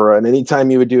to Edinburgh. And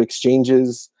anytime you would do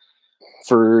exchanges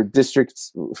for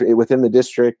districts within the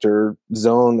district or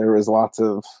zone, there was lots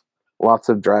of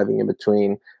driving in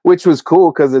between, which was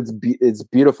cool because it's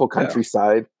beautiful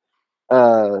countryside.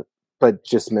 But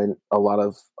just meant a lot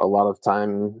of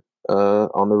time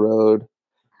on the road.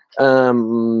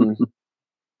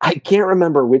 I can't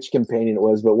remember which companion it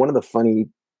was, but one of the funny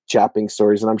chapping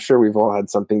stories, and I'm sure we've all had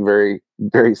something very,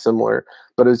 very similar,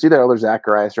 but it was either Elder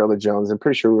Zacharias or Elder Jones. I'm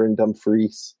pretty sure we were in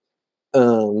Dumfries,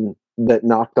 that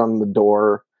knocked on the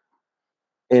door,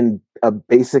 and a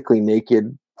basically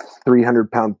naked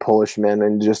 300-pound Polish man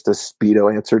in just a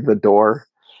Speedo answered the door.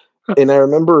 And I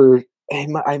remember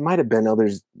I might have been Elder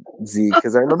Z,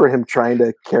 because I remember him trying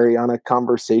to carry on a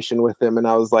conversation with him, and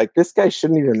I was like, this guy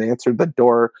shouldn't even answer the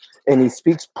door, and he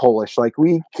speaks Polish. Like,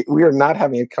 we are not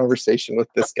having a conversation with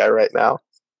this guy right now.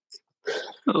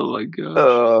 Oh my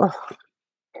gosh.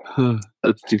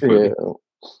 That's too funny. Yeah.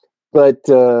 But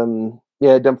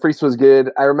yeah, Dumfries was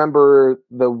good. I remember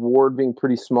the ward being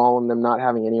pretty small and them not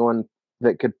having anyone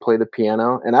that could play the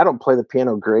piano. And I don't play the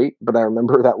piano great, but I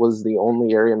remember that was the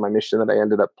only area in my mission that I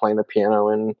ended up playing the piano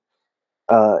in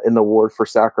the ward for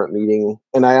sacrament meeting.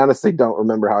 And I honestly don't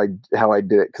remember how I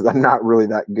did it, because I'm not really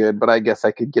that good, but I guess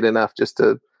I could get enough just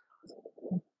to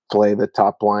play the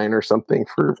top line or something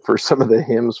for some of the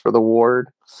hymns for the ward.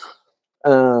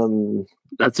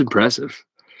 That's impressive.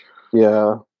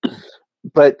 Yeah.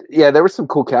 But yeah, there were some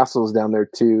cool castles down there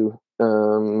too,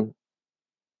 down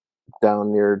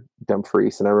near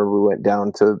Dumfries. And I remember we went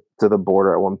down to the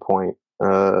border at one point.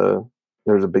 There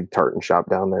was a big tartan shop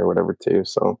down there, whatever, too.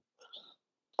 So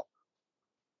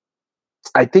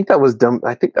I think that was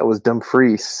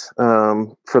Dumfries,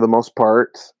 for the most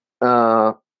part.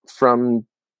 From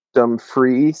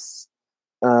Dumfries,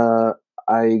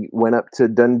 I went up to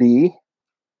Dundee,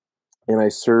 and I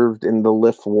served in the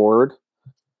Liff ward.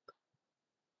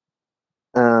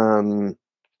 And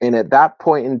at that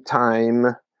point in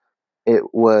time,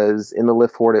 it was in the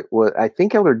Liff ward. It was, I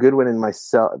think, Elder Goodwin and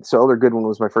myself. So Elder Goodwin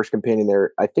was my first companion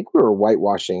there. I think we were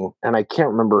whitewashing, and I can't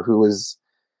remember who was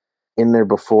in there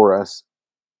before us,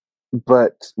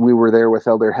 but we were there with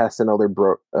Elder Hess and Elder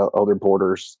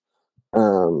Borders.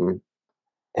 And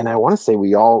I want to say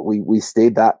we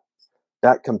stayed that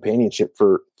companionship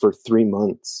for 3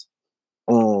 months.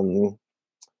 And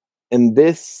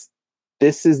this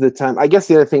is the time. I guess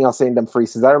the other thing I'll say in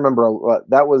Dumfries is I remember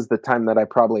that was the time that I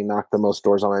probably knocked the most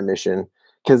doors on my mission,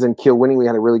 because in Kilwinning we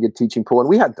had a really good teaching pool, and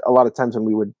we had a lot of times when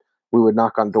we would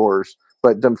knock on doors.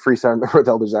 But Dumfries, I remember with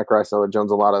Elder Zacharias and Elder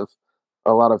Jones, a lot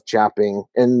of chapping,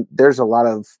 and there's a lot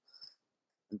of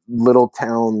little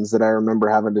towns that I remember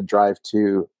having to drive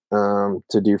to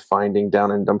do finding down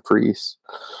in Dumfries.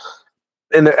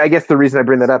 And I guess the reason I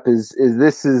bring that up is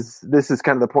this is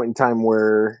kind of the point in time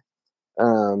where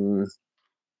with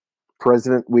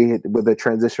the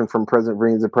transition from President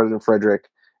Vreens to President Frederick,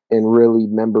 and really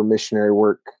member missionary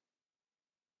work,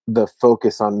 the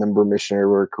focus on member missionary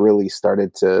work really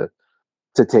started to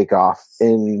take off.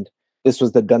 And this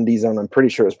was the Dundee zone. I'm pretty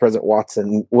sure it was President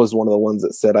Watson was one of the ones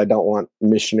that said, I don't want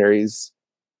missionaries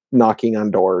knocking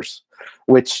on doors,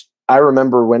 which I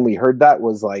remember when we heard that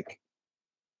was like,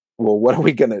 well, what are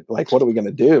we gonna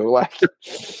do? Like,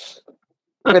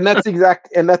 and that's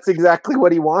exactly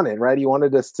what he wanted, right? He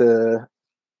wanted us to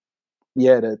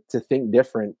think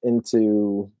different and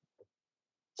to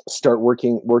start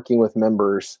working with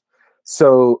members.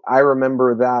 So I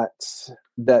remember that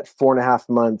 4.5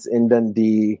 months in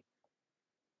Dundee,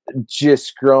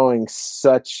 just growing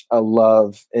such a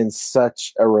love and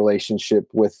such a relationship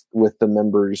with the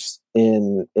members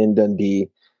in Dundee,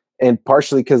 and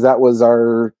partially because that was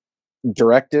our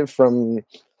directive from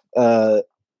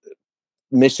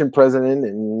mission president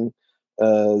and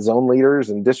zone leaders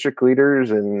and district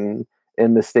leaders and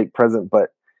the stake president, but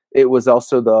it was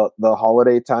also the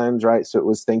holiday times, right? So it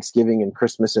was Thanksgiving and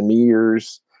Christmas and New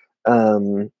Year's.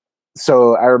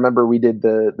 So I remember we did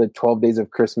the 12 days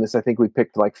of Christmas. I think we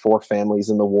picked like 4 families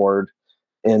in the ward,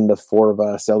 and the 4 of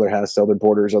us, Elder Hess, Elder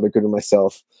Borders, Elder Good, and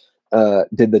myself,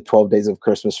 did the 12 days of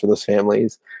Christmas for those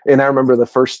families. And I remember the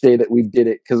first day that we did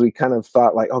it, because we kind of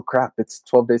thought like, oh crap, it's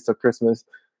 12 days till Christmas.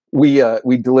 We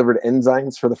delivered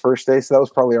enzymes for the first day, so that was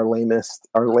probably our lamest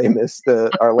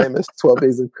 12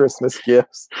 days of Christmas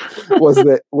gifts was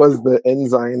the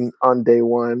enzyme on day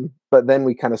 1. But then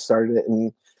we kind of started it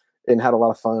and had a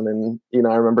lot of fun. And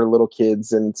I remember little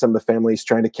kids and some of the families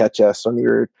trying to catch us when we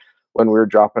were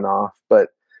dropping off.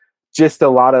 But just a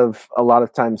lot of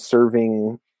time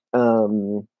serving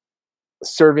the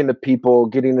people,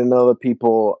 getting to know the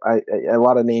people. A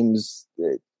lot of names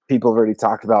people have already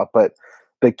talked about, but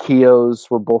the Keoghs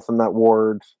were both in that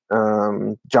ward.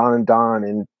 John and Don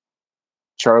and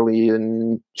Charlie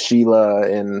and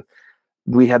Sheila, and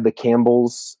we had the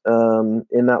Campbells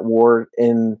in that ward.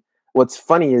 And what's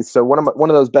funny is, so one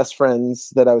of those best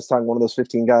friends that I was talking, one of those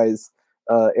 15 guys,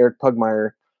 Eric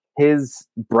Pugmire, his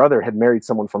brother had married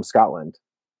someone from Scotland,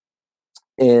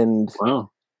 and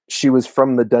wow. she was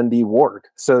from the Dundee ward.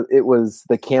 So it was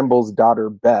the Campbell's daughter,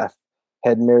 Beth,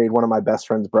 had married one of my best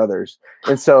friend's brothers.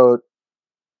 And so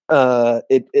I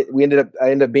ended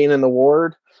up being in the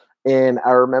ward. And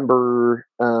I remember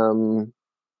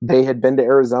they had been to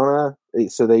Arizona,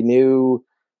 so they knew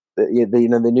they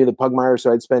knew the Pugmire.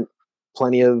 So I'd spent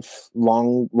plenty of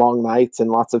long nights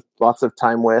and lots of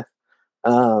time with.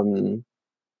 And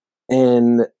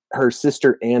her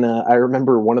sister Anna, I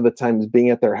remember one of the times being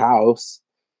at their house,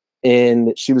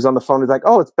 and she was on the phone. Was like,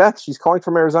 "Oh, it's Beth. She's calling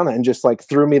from Arizona," and just like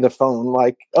threw me the phone,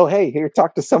 like, "Oh, hey, here,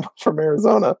 talk to someone from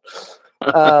Arizona."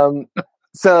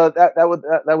 So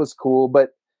that was cool.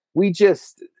 But we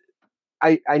just,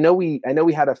 I know we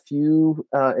had a few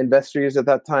investors at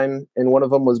that time, and one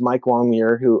of them was Mike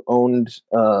Longmuir, who owned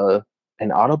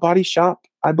an auto body shop,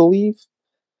 I believe.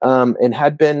 And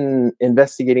had been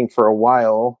investigating for a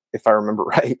while, if I remember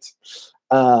right.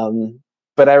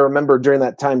 But I remember during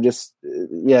that time, just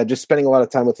spending a lot of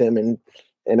time with him, and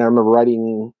I remember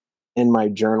writing in my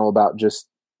journal about just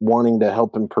wanting to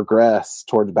help him progress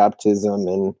towards baptism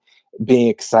and being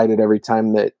excited every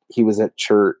time that he was at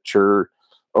church or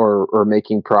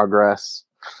making progress.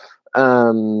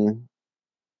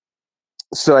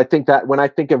 So I think that when I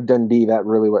think of Dundee, that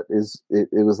really it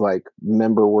was like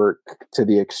member work to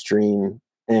the extreme.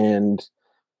 And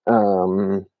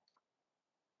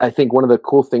I think one of the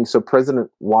cool things, so President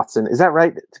Watson, is that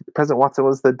right? President Watson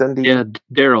was the Dundee? Yeah,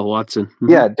 Daryl Watson. Mm-hmm.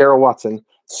 Yeah, Daryl Watson.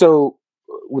 So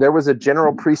there was a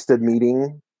general priesthood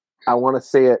meeting, I want to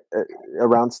say it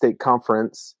around state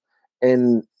conference,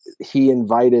 and he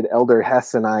invited Elder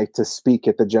Hess and I to speak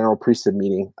at the general priesthood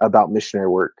meeting about missionary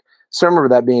work. So I remember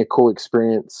that being a cool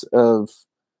experience of,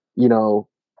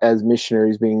 as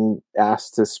missionaries being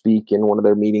asked to speak in one of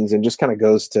their meetings, and just kind of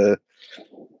goes to,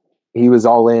 he was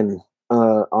all in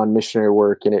on missionary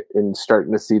work and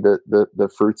starting to see the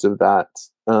fruits of that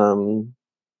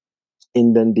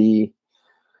in Dundee.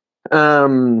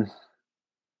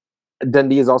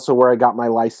 Dundee is also where I got my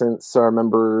license. So I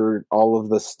remember all of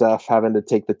the stuff, having to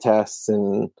take the tests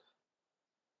and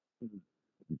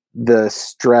the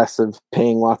stress of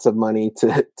paying lots of money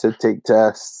to take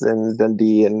tests in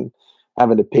Dundee and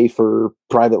having to pay for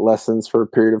private lessons for a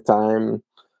period of time.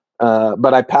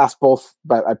 But I passed both.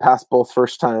 But I passed both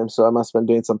first time, so I must have been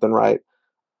doing something right.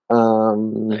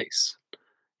 Nice.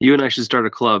 You and I should start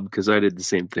a club, because I did the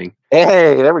same thing.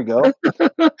 Hey, there we go.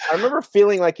 I remember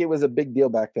feeling like it was a big deal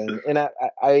back then, and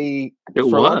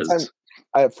for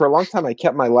a long time I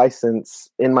kept my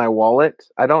license in my wallet.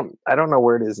 I don't know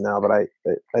where it is now, but I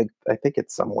think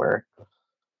it's somewhere.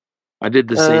 I did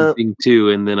the same thing too,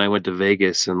 and then I went to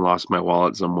Vegas and lost my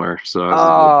wallet somewhere. So I was a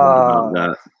little bummed about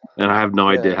that, and I have no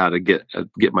idea how to get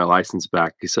my license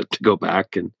back, except to go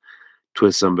back and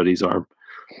twist somebody's arm.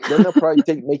 Then they'll probably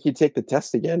make you take the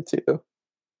test again too.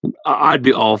 I'd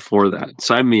be all for that.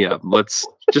 Sign me up. Let's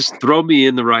just throw me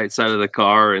in the right side of the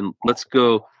car, and let's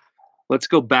go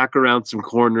back around some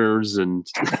corners and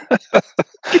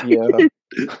do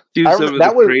some of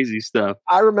the crazy stuff.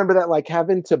 I remember that, like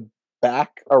having to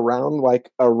back around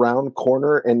like a round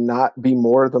corner and not be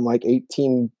more than like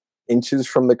 18 inches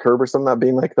from the curb or something, that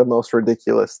being like the most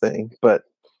ridiculous thing. But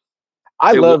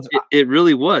it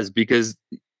really was, because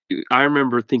I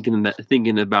remember thinking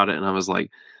about it, and I was like,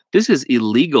 this is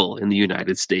illegal in the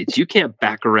United States. You can't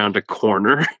back around a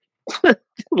corner.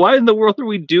 Why in the world are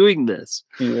we doing this?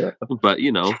 Yeah. But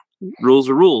rules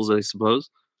are rules, I suppose.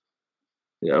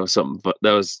 Yeah, it was something, but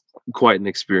that was quite an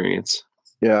experience.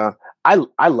 Yeah.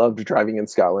 I loved driving in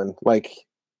Scotland. Like,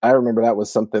 I remember that was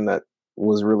something that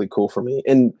was really cool for me.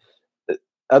 And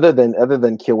other than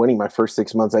Kilwinning, my first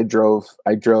 6 months, I drove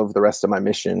the rest of my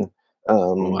mission.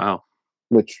 Wow.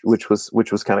 Which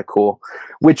was kind of cool,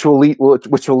 which will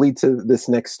lead to this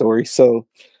next story. So,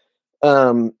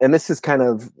 and this is kind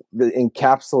of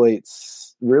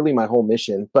encapsulates really my whole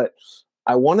mission. But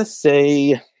I want to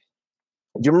say,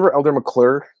 do you remember Elder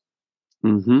McClure?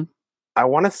 Mm-hmm. I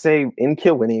want to say in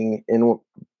Kilwinning, in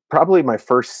probably my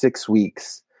first 6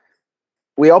 weeks,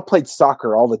 we all played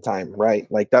soccer all the time, right?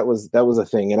 Like that was a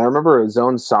thing. And I remember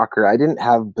zone soccer. I didn't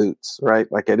have boots,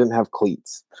 right? Like I didn't have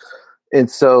cleats.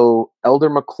 And so Elder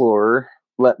McClure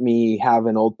let me have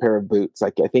an old pair of boots.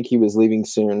 Like I think he was leaving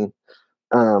soon,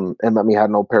 and let me have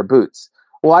an old pair of boots.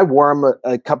 Well, I wore them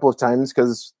a couple of times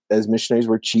because as missionaries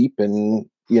we're cheap, and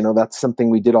that's something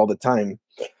we did all the time.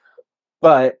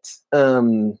 But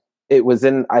it was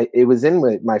in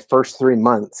my first 3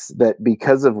 months that,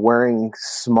 because of wearing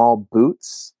small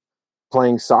boots,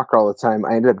 playing soccer all the time,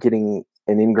 I ended up getting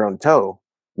an ingrown toe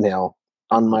nail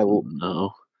on my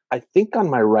I think on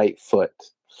my right foot.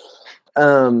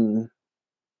 And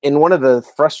one of the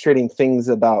frustrating things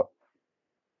about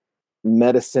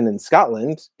medicine in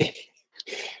Scotland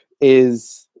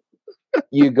is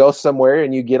you go somewhere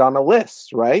and you get on a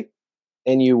list, right?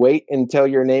 And you wait until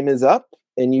your name is up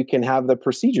and you can have the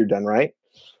procedure done, right?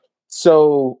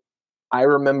 So I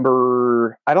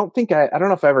remember, I don't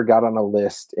know if I ever got on a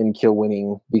list in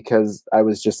Kilwinning because I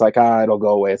was just like, it'll go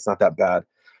away. It's not that bad.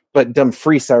 But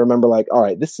Dumfries, I remember like, all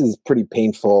right, this is pretty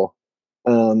painful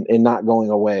and not going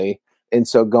away. And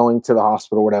so going to the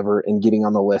hospital, whatever, and getting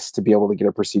on the list to be able to get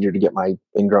a procedure to get my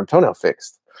ingrown toenail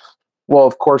fixed. Well,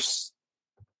 of course,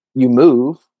 you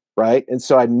move, right? And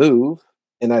so I'd move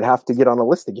and I'd have to get on a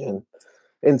list again.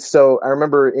 And so I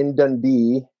remember in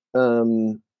Dundee,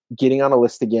 getting on a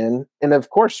list again. And of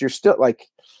course, you're still like,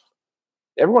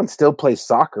 everyone still plays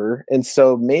soccer. And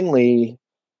so mainly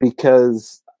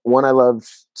because one, I love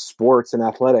sports and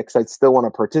athletics, I'd still want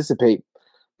to participate.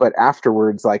 But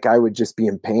afterwards, like I would just be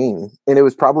in pain and it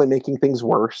was probably making things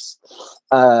worse.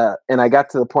 And I got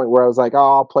to the point where I was like,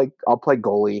 I'll play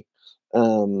goalie.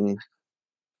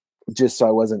 Just so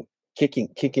I wasn't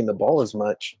kicking the ball as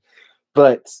much.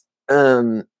 But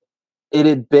it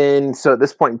had been, so at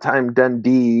this point in time,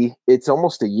 Dundee, it's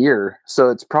almost a year. So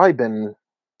it's probably been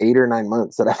 8 or 9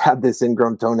 months that I've had this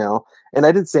ingrown toenail. And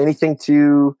I didn't say anything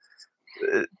to,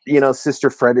 Sister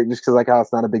Frederick, just because like,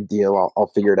 it's not a big deal. I'll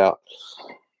figure it out.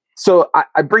 So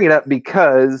I bring it up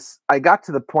because I got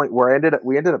to the point where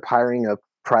we ended up hiring a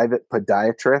private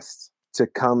podiatrist to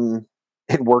come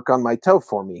and work on my toe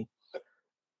for me.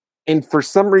 And for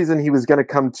some reason, he was going to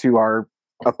come to our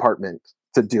apartment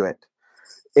to do it.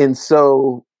 And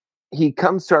so he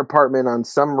comes to our apartment on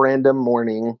some random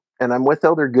morning, and I'm with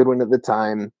Elder Goodwin at the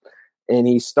time. And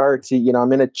he starts,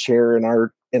 I'm in a chair in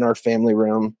our family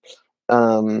room.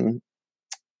 And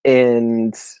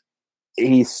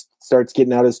he starts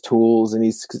getting out his tools and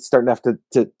he's starting to have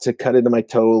to cut into my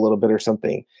toe a little bit or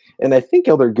something. And I think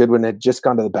Elder Goodwin had just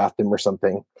gone to the bathroom or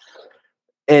something.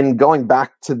 And going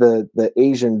back to the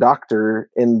Asian doctor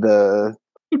in the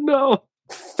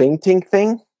fainting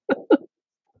thing.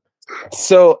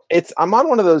 So I'm on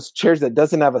one of those chairs that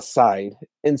doesn't have a side.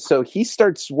 And so he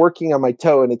starts working on my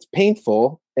toe and it's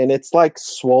painful and it's like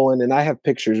swollen. And I have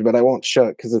pictures, but I won't show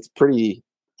it because it's pretty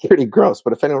gross.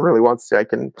 But if anyone really wants to, I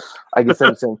can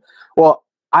send it to him. Well,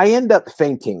 I end up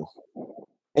fainting.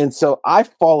 And so I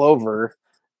fall over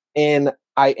and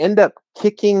I end up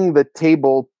kicking the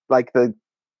table, like the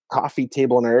coffee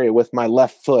table in our area, with my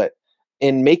left foot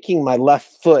and making my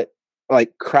left foot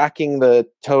like cracking the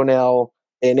toenail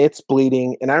and it's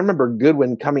bleeding. And I remember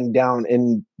Goodwin coming down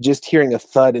and just hearing a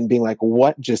thud and being like,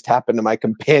 what just happened to my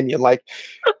companion? Like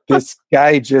this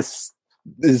guy just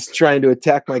is trying to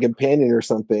attack my companion or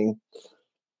something.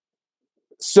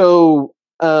 So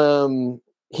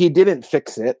he didn't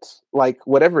fix it. Like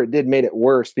whatever it did made it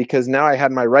worse because now I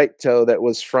had my right toe that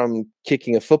was from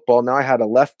kicking a football. Now I had a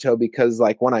left toe because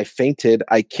like when I fainted,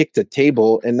 I kicked a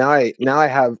table and now I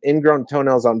have ingrown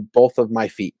toenails on both of my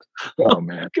feet. Oh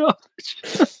man. Gosh.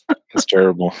 That's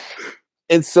terrible.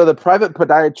 And so the private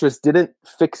podiatrist didn't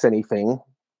fix anything.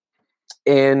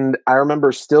 And I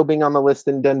remember still being on the list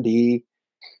in Dundee.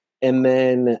 And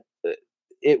then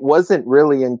it wasn't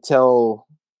really until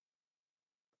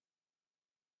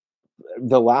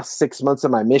the last 6 months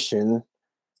of my mission.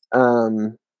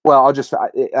 I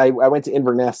went to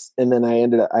Inverness and then I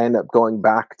ended up going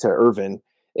back to Irvine.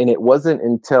 And it wasn't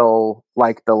until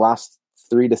like the last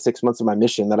 3 to 6 months of my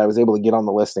mission that I was able to get on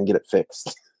the list and get it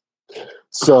fixed.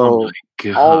 So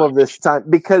all of this time,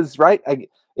 because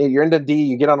you're in Dundee,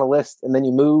 you get on a list and then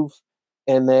you move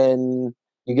and then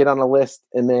you get on a list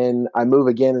and then I move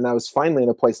again. And I was finally in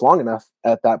a place long enough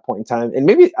at that point in time. And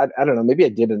maybe, I don't know, maybe I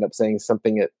did end up saying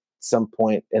something at some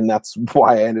point and that's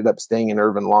why I ended up staying in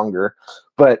Irvine longer.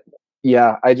 But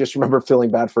yeah, I just remember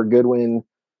feeling bad for Goodwin,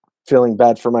 feeling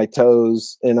bad for my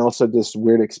toes, and also this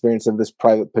weird experience of this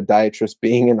private podiatrist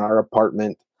being in our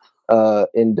apartment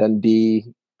in Dundee.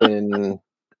 And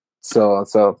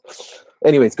so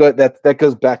anyways, that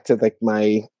goes back to like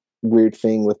my weird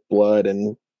thing with blood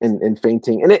and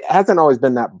fainting. And it hasn't always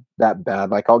been that bad.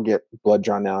 Like I'll get blood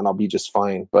drawn now and I'll be just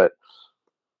fine. But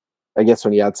I guess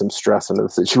when you add some stress into the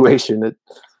situation, it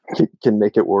can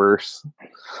make it worse.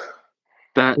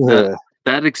 That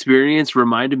experience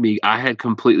reminded me, I had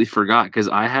completely forgot because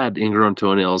I had ingrown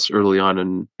toenails early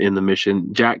on in the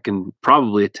mission. Jack can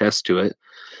probably attest to it,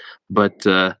 but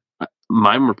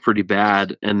mine were pretty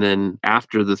bad. And then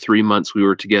after the 3 months we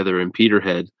were together in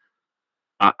Peterhead,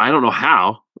 I don't know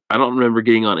how. I don't remember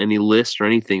getting on any list or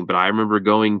anything, but I remember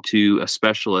going to a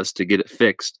specialist to get it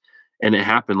fixed, and it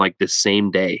happened like the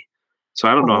same day. So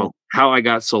I don't know how I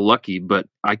got so lucky, but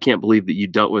I can't believe that you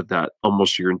dealt with that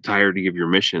almost your entirety of your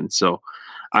mission. So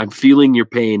I'm feeling your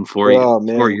pain for you. Oh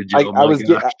man, for you, Joe.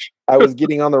 I was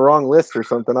getting on the wrong list or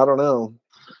something. I don't know.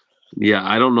 Yeah,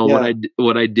 I don't know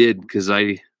what I did because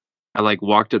I like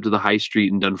walked up to the high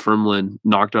street in Dunfermline,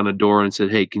 knocked on a door, and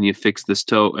said, "Hey, can you fix this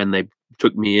toe?" And they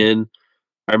took me in.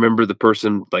 I remember the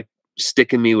person like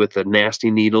sticking me with a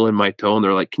nasty needle in my toe, and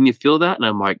they're like, "Can you feel that?" And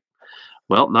I'm like,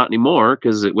 "Well, not anymore,"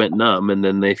 because it went numb. And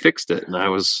then they fixed it, and I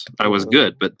was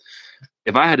good. But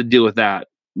if I had to deal with that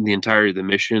the entirety of the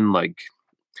mission, like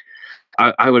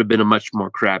I would have been a much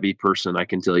more crabby person. I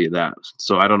can tell you that.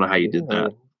 So I don't know how you did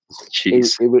that.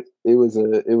 Jeez. It was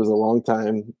a long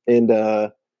time, and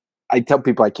I tell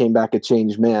people I came back a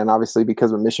changed man, obviously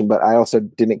because of mission, but I also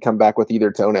didn't come back with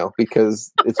either toenail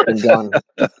because it's been gone.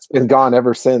 It's been gone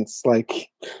ever since. Like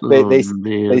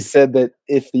they said that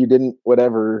if you didn't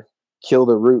kill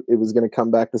the root, it was going to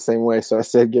come back the same way. So I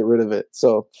said get rid of it.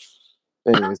 So,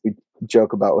 anyways, we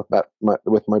joke about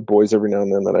with my boys every now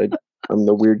and then that I'm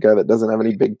the weird guy that doesn't have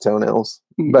any big toenails,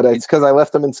 but it's because I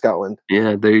left them in Scotland.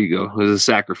 Yeah, there you go. It was a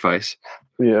sacrifice.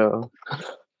 Yeah.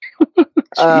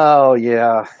 Oh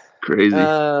yeah. Crazy.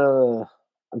 I'm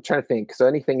trying to think. So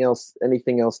anything else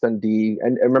Dundee?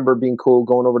 And I remember being cool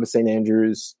going over to St.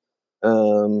 Andrews,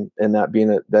 and that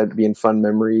being fun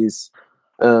memories.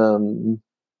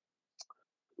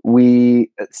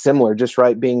 We similar, just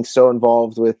right, being so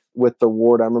involved with the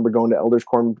ward. I remember going to Elders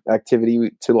Quorum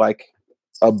activity to like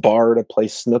a bar to play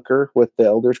snooker with the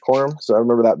Elders Quorum. So I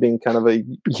remember that being kind of a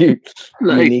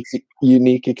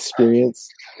unique experience.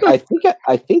 I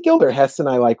think Elder Hess and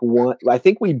I won. I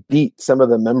think we beat some of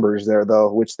the members there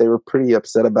though, which they were pretty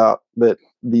upset about that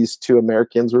these two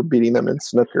Americans were beating them in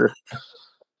snooker.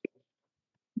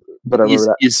 But I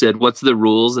remember you said, "What's the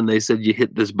rules?" And they said, "You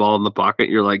hit this ball in the pocket."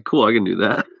 You're like, "Cool, I can do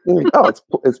that." We're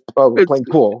playing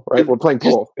pool, right? We're playing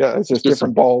pool. Yeah, it's just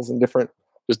different balls and different.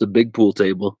 Just a big pool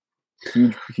table.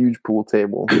 Huge pool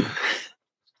table.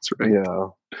 That's right. Yeah.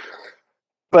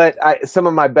 But some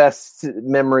of my best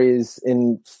memories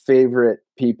and favorite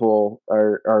people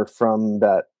are from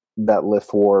that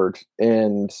Liff ward,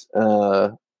 and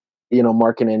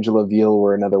Mark and Angela Veal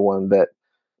were another one that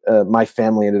my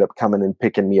family ended up coming and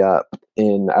picking me up,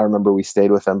 and I remember we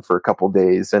stayed with them for a couple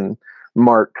days. And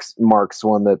Mark's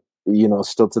one that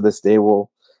still to this day will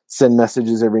send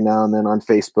messages every now and then on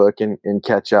Facebook and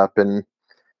catch up, and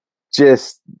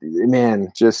just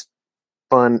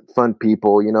fun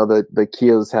people. The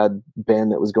Keos had Ben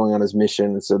that was going on his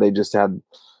mission, so they just had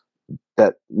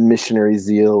that missionary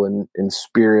zeal and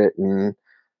spirit. And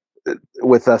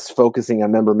with us focusing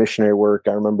on member missionary work,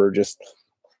 I remember just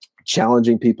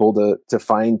challenging people to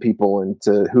find people and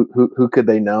to who could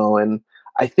they know. And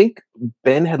I think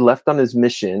Ben had left on his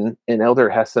mission, and Elder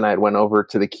Hess and I had went over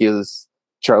to the Keos,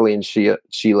 Charlie and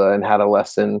Sheila, and had a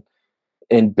lesson.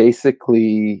 And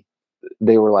basically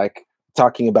they were like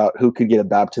talking about who could get a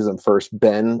baptism first,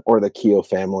 Ben or the Keo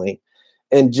family,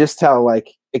 and just how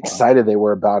excited they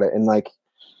were about it. And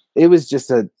it was just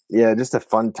a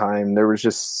fun time. There was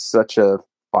just such a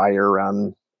fire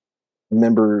around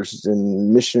members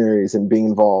and missionaries and being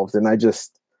involved. And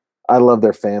I love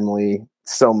their family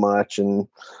so much. And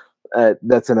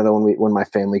that's another one. When my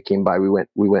family came by, we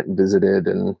went and visited.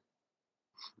 And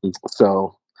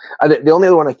so the only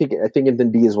other one I think in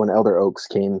Dundee is when Elder Oaks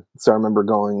came. So I remember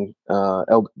going,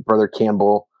 Brother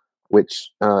Campbell,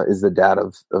 which is the dad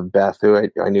of Beth, who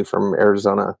I knew from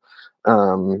Arizona,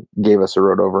 gave us a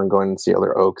road over and going and see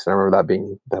Elder Oaks. And I remember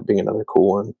that being another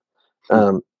cool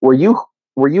one. Were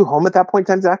you home at that point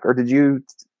in time, Zach, or did you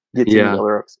get to meet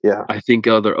Elder Oaks? Yeah, I think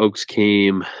Elder Oaks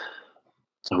came.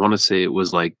 I want to say it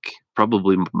was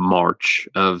probably March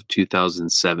of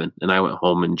 2007, and I went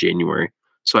home in January.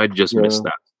 So I just missed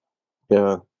that.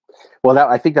 Yeah. Well,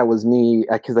 I think that was me,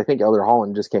 because I think Elder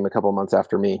Holland just came a couple months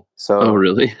after me. So oh,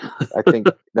 really? I think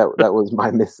that was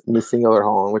my missing Elder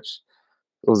Holland, which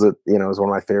was was one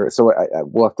of my favorites. So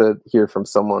we'll have to hear from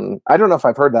someone. I don't know if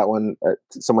I've heard that one,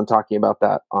 someone talking about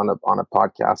that on a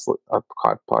podcast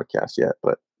yet,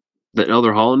 but that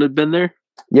Elder Holland had been there.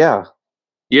 Yeah.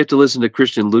 You have to listen to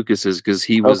Christian Lucas's, because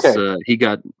he was he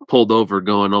got pulled over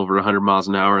going over 100 miles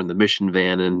an hour in the mission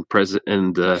van,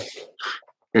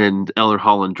 and Elder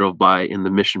Holland drove by in the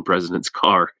mission president's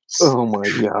car. Oh my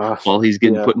gosh! While he's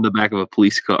getting put in the back of a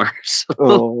police car. So.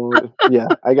 Oh yeah,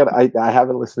 I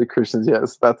haven't listened to Christians yet.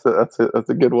 So that's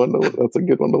a good one. That's a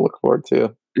good one to look forward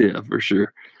to. Yeah, for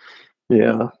sure.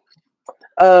 Yeah.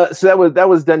 So that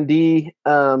was Dundee.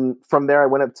 From there, I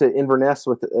went up to Inverness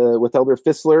with Elder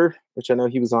Fissler, which I know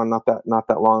he was on not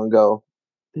that long ago.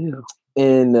 Yeah,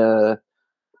 and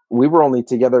we were only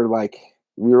together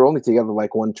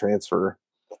one transfer,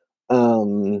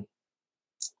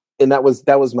 and that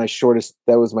was my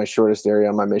shortest area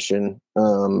on my mission.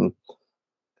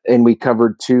 And we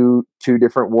covered two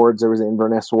different wards. There was an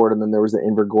Inverness ward, and then there was the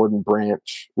Invergordon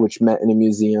branch, which met in a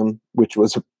museum, which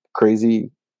was a crazy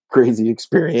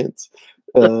experience.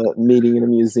 Meeting in a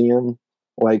museum,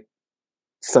 like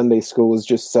Sunday school was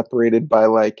just separated by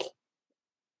like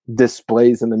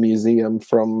displays in the museum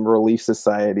from Relief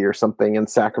Society or something, and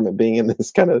sacrament being in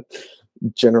this kind of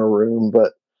general room.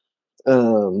 But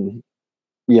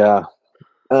yeah.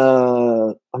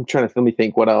 I'm trying to let me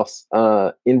think what else.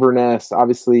 Inverness,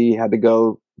 obviously had to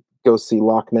go see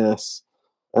Loch Ness,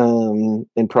 and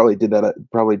probably did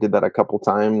that a couple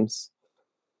times.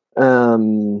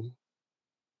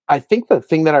 I think the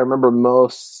thing that I remember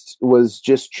most was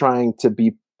just trying to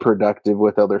be productive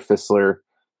with Elder Fissler,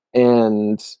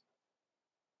 and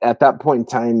at that point in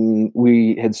time,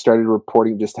 we had started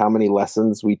reporting just how many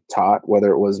lessons we taught,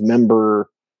 whether it was member,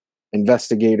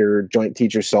 investigator, joint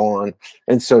teacher, so on.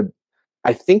 And so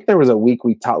I think there was a week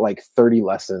we taught like 30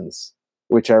 lessons,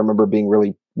 which I remember being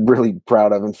really, really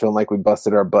proud of and feeling like we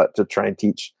busted our butt to try and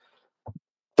teach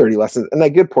 30 lessons. And a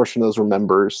good portion of those were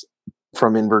members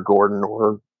from Invergordon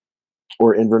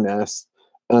or Inverness.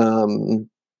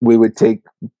 We would take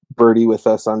Bertie with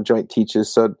us on joint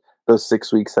teaches. So those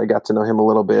 6 weeks, I got to know him a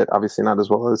little bit, obviously not as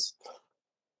well as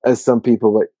some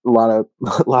people, but a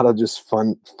lot of just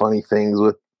funny things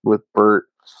with Bert.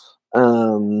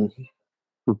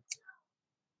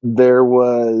 There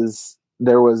was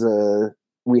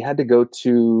we had to go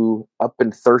to up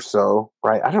in Thurso,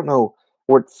 right? I don't know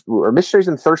are missionaries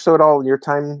in Thurso at all in your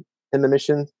time in the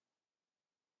mission?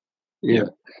 Yeah.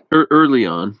 Early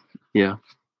on. Yeah.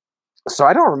 So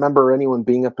I don't remember anyone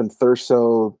being up in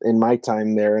Thurso in my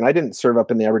time there, and I didn't serve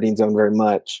up in the Aberdeen zone very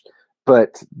much,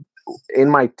 but in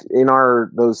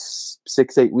our those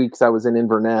 6-8 weeks I was in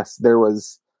Inverness, there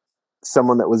was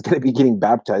someone that was going to be getting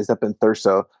baptized up in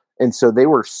Thurso. And so they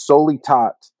were solely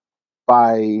taught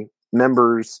by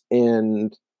members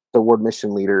and the ward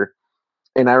mission leader.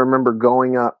 And I remember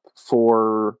going up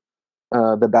for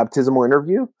the baptismal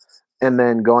interview, and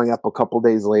then going up a couple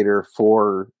days later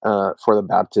for the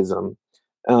baptism.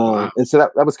 Wow. And so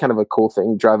that was kind of a cool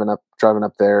thing, driving up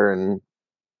there and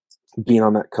being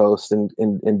on that coast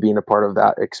and being a part of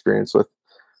that experience with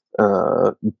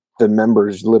the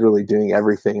members literally doing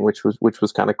everything, which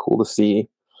was kind of cool to see.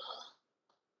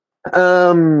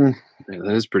 Yeah,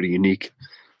 that is pretty unique.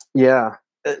 Yeah.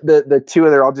 The two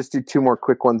other, I'll just do two more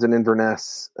quick ones in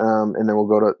Inverness, and then we'll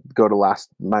go to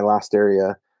my last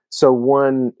area. So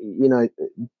one,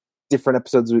 different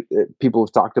episodes, people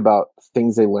have talked about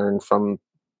things they learned from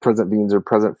President Beans or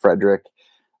President Frederick.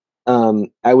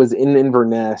 I was in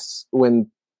Inverness when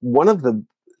one of the,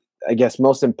 I guess,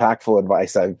 most impactful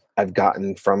advice I've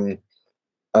gotten from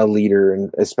a leader,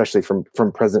 and especially from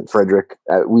President Frederick,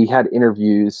 we had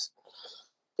interviews,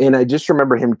 and I just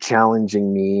remember him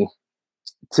challenging me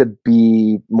to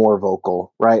be more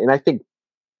vocal, right? And I think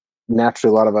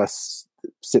naturally a lot of us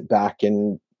sit back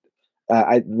and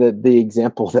the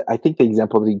example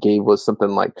that he gave was something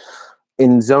like,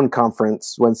 in zone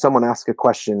conference, when someone asks a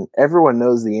question, everyone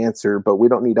knows the answer, but we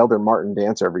don't need Elder Martin to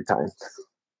answer every time.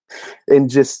 and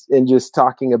just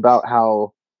talking about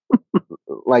how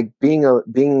like being a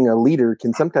leader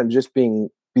can sometimes just be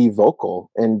vocal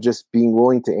and just being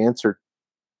willing to answer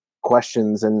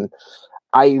questions. And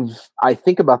I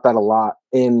think about that a lot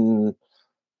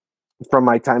from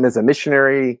my time as a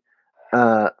missionary,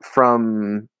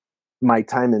 from my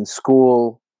time in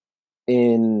school,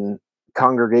 in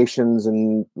congregations,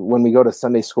 and when we go to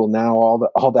Sunday school now,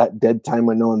 all that dead time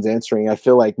when no one's answering. I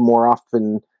feel like more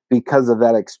often, because of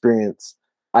that experience,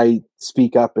 I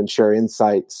speak up and share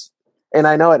insights. And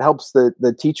I know it helps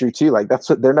the teacher too. Like that's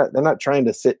what they're not trying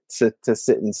to sit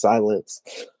in silence.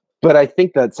 But I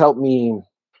think that's helped me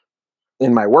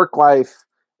in my work life.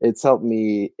 It's helped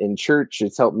me in church.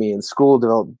 It's helped me in school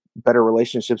develop better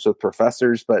relationships with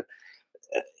professors.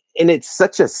 And it's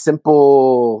such a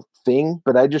simple thing,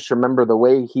 but I just remember the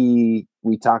way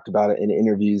we talked about it in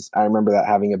interviews. I remember that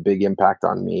having a big impact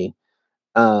on me.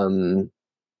 And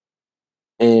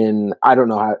I don't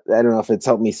know if it's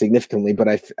helped me significantly, but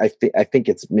I think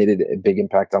it's made a big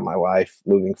impact on my life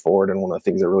moving forward. And one of the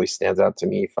things that really stands out to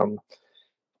me from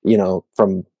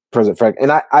President Frank,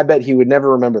 and I bet he would never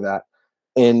remember that.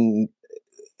 And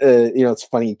it's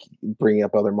funny bringing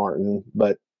up Elder Martin,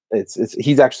 but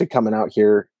he's actually coming out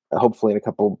here hopefully in a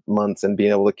couple months and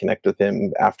being able to connect with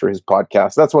him after his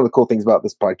podcast. That's one of the cool things about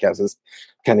this podcast, is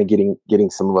kind of getting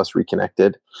some of us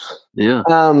reconnected. Yeah.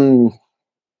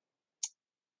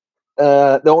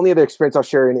 The only other experience I'll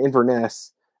share in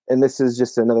Inverness, and this is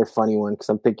just another funny one because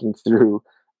I'm thinking through,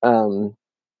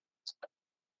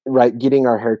 right, getting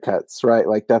our haircuts, right?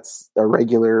 Like that's a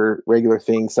regular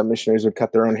thing. Some missionaries would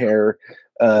cut their own hair.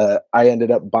 I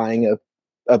ended up buying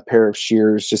a pair of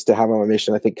shears just to have on my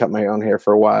mission. I think cut my own hair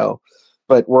for a while,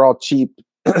 but we're all cheap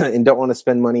and don't want to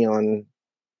spend money on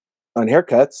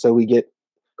haircuts. So we get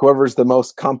whoever's the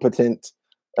most competent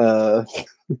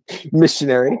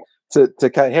missionary to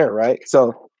cut hair, right?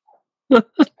 So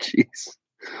jeez.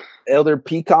 Elder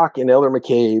Peacock and Elder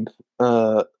McCabe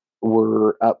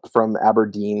were up from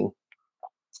Aberdeen,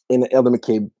 and Elder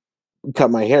McCabe cut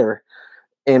my hair.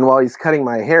 And while he's cutting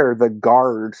my hair, the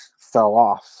guard fell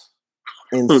off.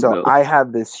 And so no. I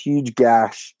had this huge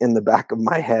gash in the back of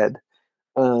my head.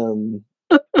 And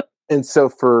so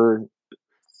for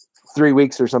 3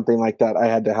 weeks or something like that, I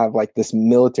had to have like this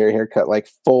military haircut, like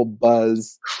full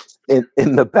buzz in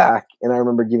the back. And I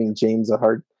remember giving James a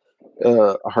hard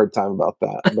time about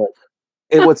that. But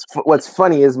what's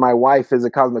funny is my wife is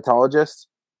a cosmetologist,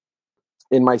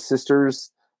 and my sisters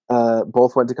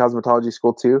both went to cosmetology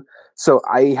school too. So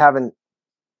I haven't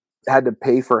had to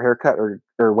pay for a haircut or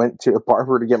went to a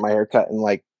barber to get my haircut in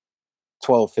like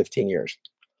 12, 15 years.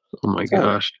 Oh my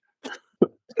gosh.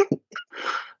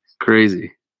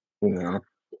 Crazy. Yeah.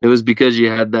 It was because you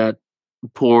had that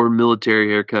poor military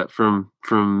haircut from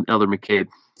Elder McCabe.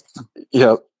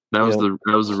 Yep. That was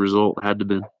the result. Had to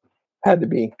be.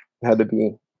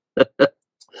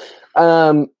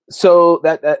 So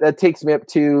that takes me up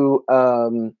to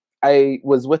I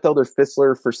was with Elder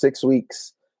Fissler for 6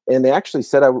 weeks, and they actually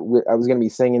said I was going to be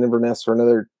staying in Inverness for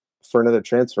another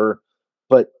transfer,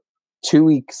 but 2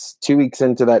 weeks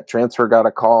into that transfer, got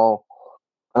a call,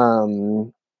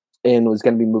 and was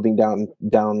going to be moving down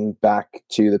back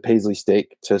to the Paisley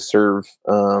Stake to serve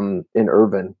in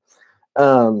Irvine.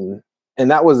 And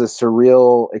that was a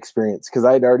surreal experience because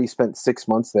I had already spent 6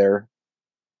 months there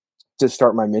to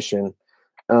start my mission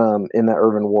in that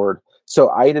Irvine ward. So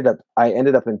I ended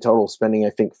up in total spending,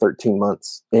 I think, 13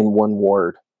 months in one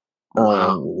ward.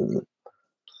 Wow.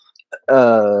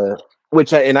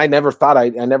 Which I never thought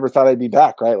I'd be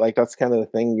back, right? Like that's kind of the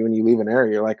thing when you leave an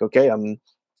area, you're like, okay, I'm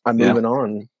moving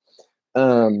on.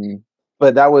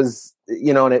 But that was,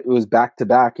 and it was back to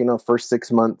back, first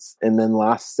 6 months and then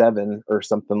last 7 or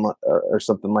something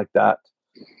like that.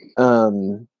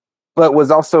 But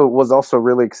was also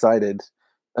really excited.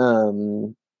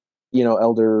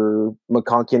 Elder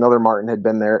McConkey and Elder Martin had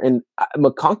been there, and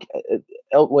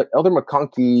Elder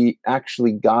McConkey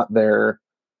actually got there.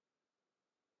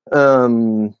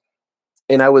 And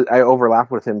I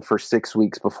overlapped with him for 6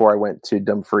 weeks before I went to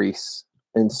Dumfries.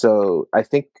 And so I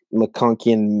think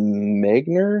McConkey and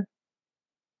Magner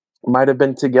might have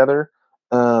been together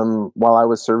while I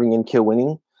was serving in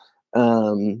Kilwinning.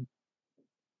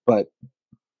 But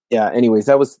yeah, anyways,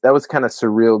 that was kind of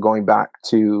surreal going back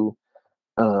to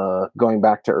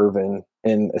Irvine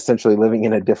and essentially living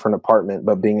in a different apartment,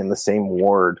 but being in the same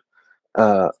ward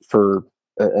for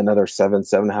another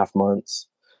 7.5 months.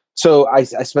 So I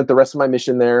spent the rest of my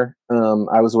mission there.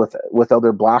 I was with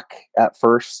Elder Black at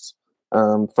first,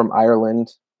 from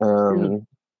Ireland, and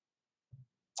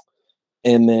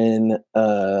then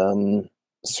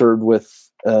served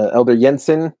with Elder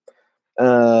Jensen.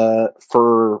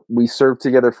 We served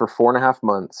together for 4.5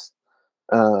 months,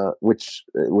 which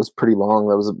was pretty long.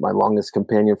 That was my longest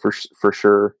companion for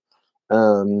sure.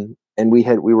 And we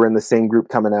were in the same group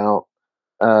coming out.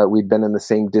 We'd been in the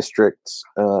same district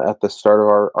at the start of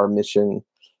our mission,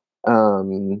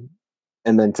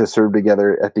 and then to serve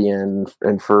together at the end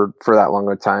and for that long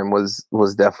a time was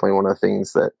definitely one of the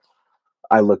things that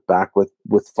I look back with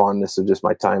fondness of just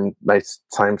my time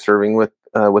serving with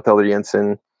Elder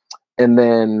Jensen, and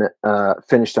then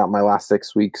finished out my last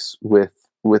 6 weeks with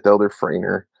Elder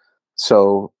Frainer.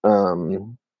 So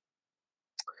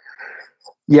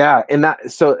yeah, and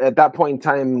so at that point in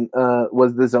time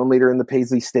was the zone leader in the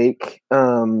Paisley Stake,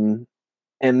 and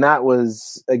that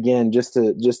was again just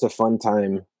a fun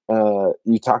time.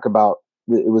 You talk about,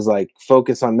 it was like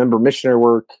focus on member missionary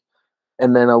work,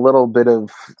 and then a little bit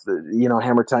of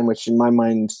hammer time, which in my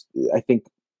mind I think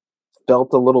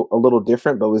felt a little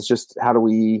different, but was just how do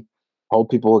we hold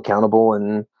people accountable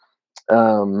and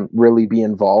really be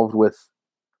involved with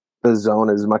the zone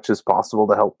as much as possible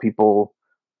to help people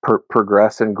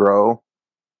progress and grow.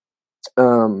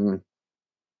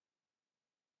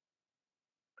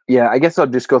 Yeah, I guess I'll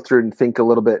just go through and think a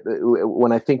little bit.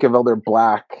 When I think of Elder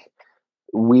Black,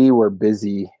 we were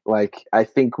busy. Like, I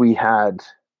think we had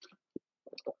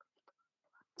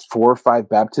 4 or 5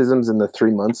 baptisms in the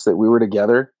 3 months that we were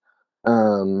together.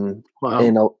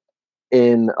 Wow.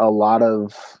 In a lot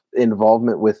of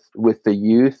involvement with the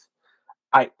youth.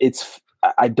 I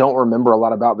don't remember a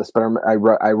lot about this, but I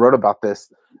wrote about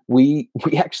this. we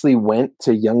actually went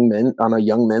to young men on a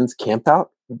young men's camp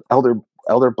out,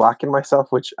 Elder Black and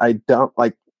myself, which I don't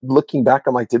like. Looking back,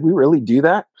 I'm like, did we really do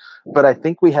that? But I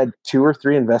think we had 2 or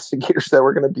 3 investigators that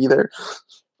were going to be there,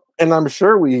 and I'm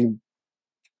sure we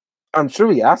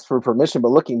asked for permission. But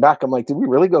looking back, I'm like, did we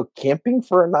really go camping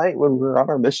for a night when we were on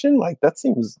our mission? Like, that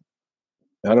seems,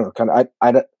 I don't know, kind of.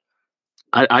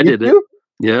 I did it.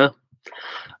 Yeah,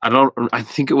 I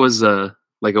think it was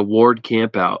like a ward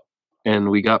camp out,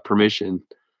 and we got permission,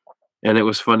 and it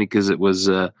was funny because it was.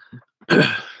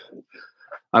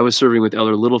 I was serving with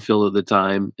Elder Littlefield at the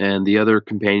time, and the other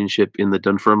companionship in the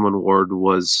Dunfermline ward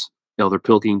was Elder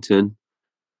Pilkington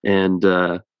and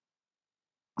Brian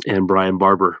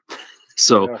Barber.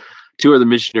 So 2 of the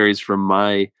missionaries from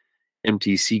my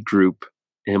MTC group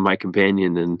and my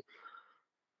companion, and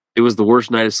it was the worst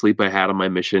night of sleep I had on my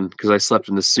mission because I slept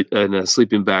in a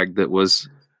sleeping bag that was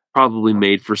probably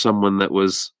made for someone that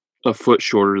was a foot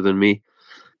shorter than me,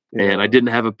 and I didn't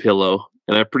have a pillow.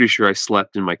 And I'm pretty sure I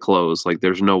slept in my clothes. Like,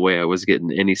 there's no way I was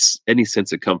getting any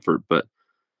sense of comfort. But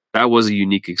that was a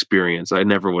unique experience. I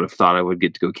never would have thought I would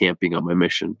get to go camping on my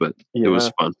mission, but it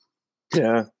was fun.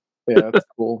 Yeah, that's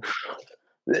cool.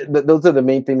 Those are the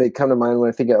main things that come to mind when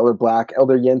I think of Elder Black.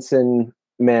 Elder Jensen,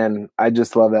 man, I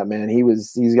just love that man.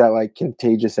 He's got like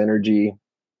contagious energy,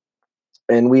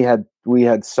 and we had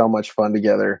so much fun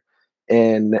together.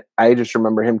 And I just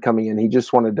remember him coming in. He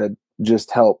just wanted to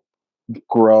just help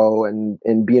grow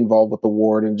and be involved with the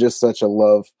ward, and just such a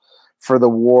love for the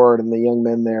ward and the young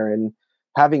men there. And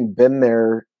having been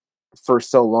there for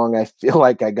so long, I feel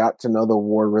like I got to know the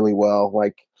ward really well.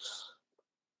 Like,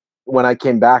 when I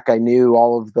came back, I knew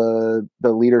all of the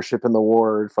leadership in the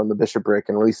ward, from the bishopric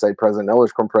and release site president,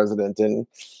 elders quorum president, and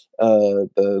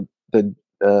the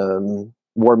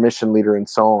ward mission leader, and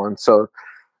so on. So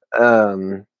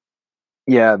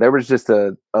yeah, there was just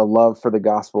a love for the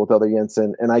gospel with Elder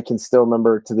Jensen. And I can still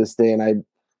remember to this day, and I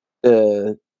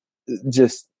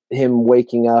just him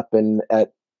waking up and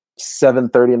at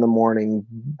 7:30 in the morning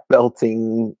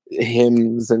belting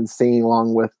hymns and singing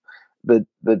along with the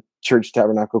church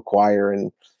tabernacle choir.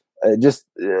 And just,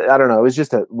 I don't know, it was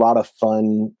just a lot of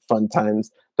fun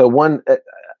times. The one,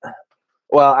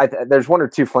 there's 1 or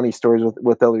 2 funny stories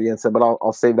with Elder Jensen, but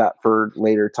I'll save that for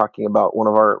later, talking about one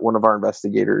of our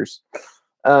investigators.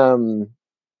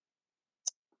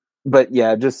 But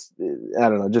yeah, just, I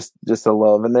don't know, just a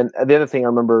love. And then the other thing I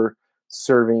remember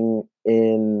serving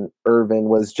in Irvine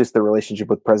was just the relationship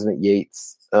with President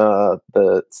Yates,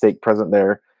 the stake president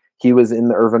there. He was in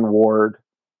the Irvine ward,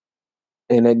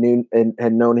 and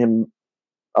had known him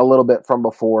a little bit from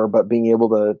before, but being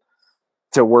able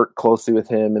to work closely with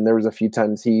him. And there was a few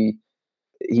times he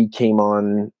came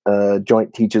on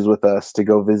joint teaches with us to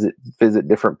go visit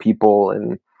different people,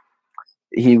 and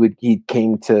he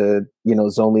came to,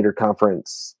 zone leader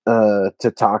conference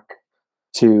to talk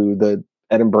to the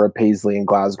Edinburgh, Paisley, and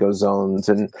Glasgow zones,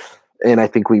 and I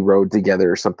think we rode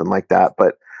together or something like that.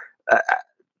 But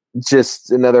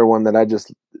just another one that I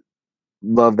just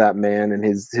love, that man and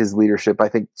his leadership. I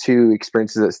think 2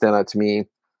 experiences that stand out to me.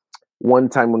 One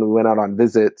time when we went out on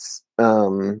visits,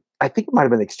 I think it might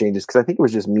have been exchanges, because I think it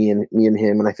was just me and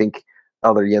him, and I think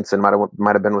Elder Jensen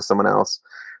might have been with someone else.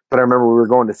 But I remember we were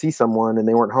going to see someone and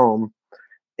they weren't home,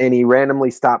 and he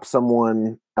randomly stopped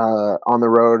someone on the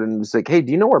road and was like, "Hey,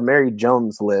 do you know where Mary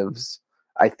Jones lives?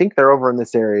 I think they're over in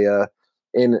this area."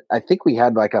 And I think we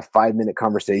had like a 5-minute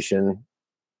conversation.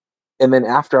 And then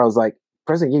after, I was like,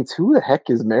 "President Yates, who the heck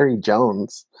is Mary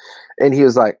Jones?" And he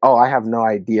was like, "Oh, I have no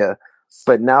idea.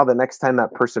 But now the next time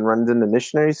that person runs into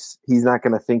missionaries, he's not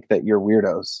going to think that you're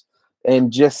weirdos."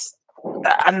 And just,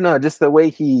 I don't know, just the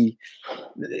way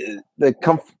the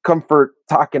comfort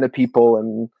talking to people,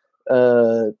 and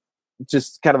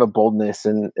just kind of a boldness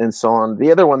and so on.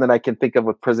 The other one that I can think of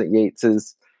with President Yates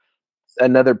is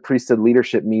another priesthood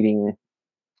leadership meeting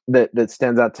that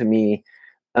stands out to me.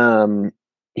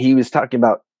 He was talking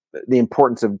about the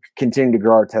importance of continuing to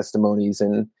grow our testimonies,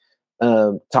 and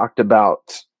talked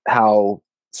about how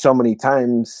so many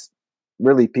times,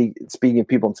 really speaking of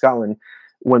people in Scotland,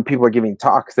 when people are giving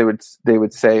talks, they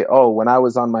would say, "Oh, when I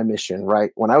was on my mission,"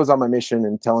 right? When I was on my mission,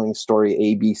 and telling story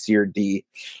A, B, C, or D,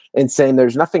 and saying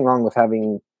there's nothing wrong with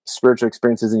having spiritual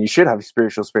experiences, and you should have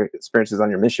spiritual experiences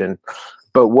on your mission.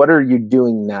 But what are you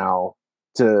doing now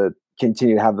to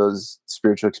continue to have those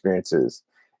spiritual experiences,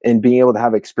 and being able to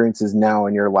have experiences now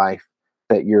in your life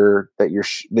that you're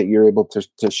able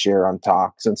to share on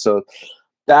talks? And so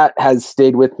that has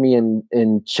stayed with me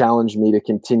and challenged me to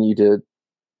continue to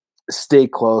stay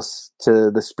close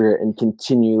to the Spirit, and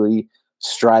continually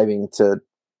striving to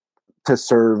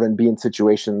serve and be in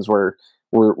situations where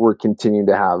we're continuing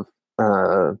to have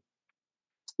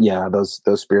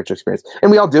those spiritual experiences.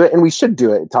 And we all do it, and we should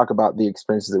do it, talk about the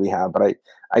experiences that we have. But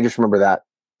I just remember that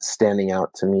standing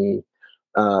out to me,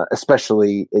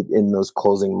 especially in those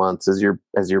closing months as you're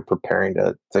preparing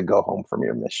to go home from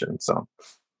your mission. So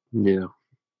yeah.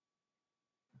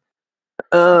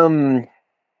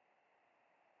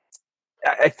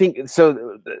 I think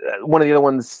so. One of the other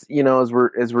ones, as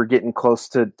we're getting close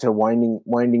to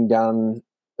winding down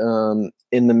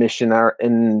in the mission,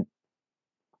 and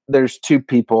there's two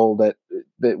people that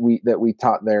we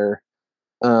taught there,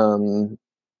 and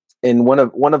one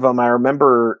of them I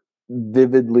remember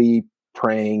vividly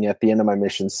praying at the end of my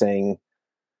mission, saying,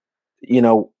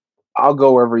 I'll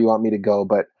go wherever you want me to go,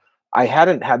 but I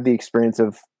hadn't had the experience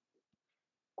of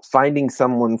finding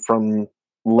someone from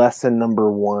lesson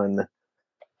number 1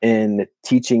 and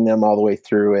teaching them all the way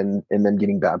through and then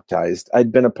getting baptized.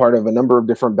 I'd been a part of a number of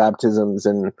different baptisms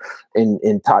and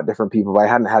taught different people, but I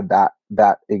hadn't had that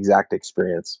exact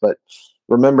experience. But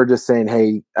remember just saying,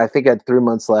 hey, I think I had 3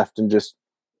 months left, and just,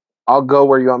 I'll go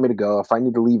where you want me to go. If I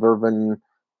need to leave Irvine,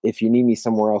 if you need me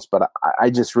somewhere else, but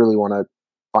I just really want to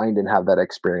find and have that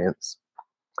experience.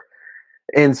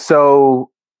 And so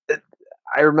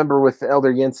I remember with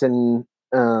Elder Jensen,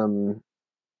 I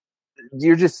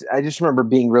just remember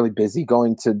being really busy,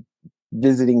 going to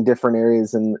visiting different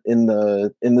areas in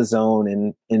the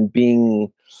zone, and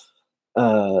being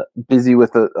busy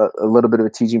with a little bit of a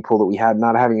teaching pool that we had,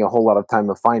 not having a whole lot of time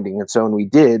of finding. And so when we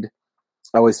did,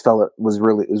 I always felt it was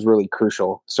really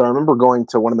crucial. So I remember going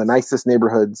to one of the nicest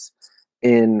neighborhoods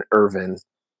in Irvine.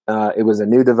 It was a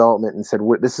new development, and said,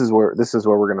 this is where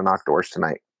we're going to knock doors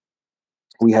tonight.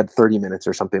 We had 30 minutes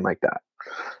or something like that.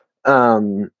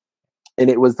 And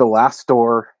it was the last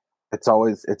door. It's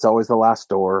always the last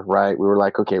door, right? We were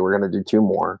like, okay, we're going to do 2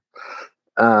 more.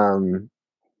 And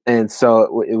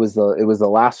so it was the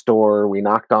last door. We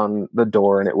knocked on the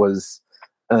door, and it was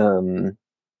an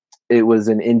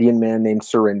Indian man named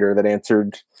Surinder that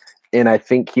answered. And I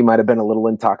think he might've been a little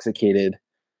intoxicated,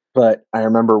 but I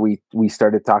remember we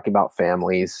started talking about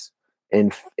families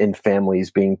and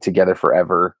families being together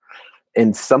forever,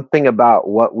 and something about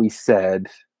what we said,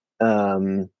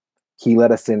 he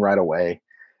let us in right away.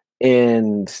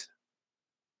 And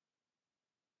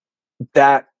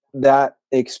that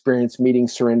experience, meeting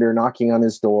Surinder, knocking on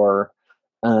his door,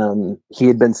 he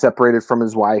had been separated from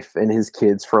his wife and his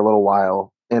kids for a little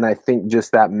while. And I think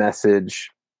just that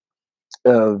message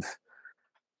of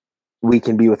we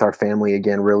can be with our family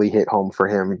again really hit home for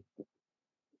him.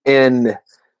 And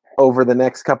over the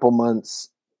next couple months,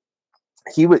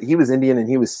 he was Indian and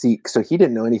he was Sikh, so he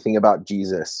didn't know anything about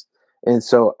Jesus. And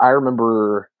so I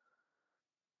remember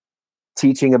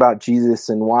teaching about Jesus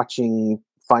and watching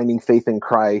Finding Faith in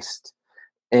Christ,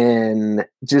 and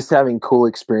just having cool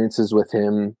experiences with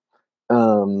him.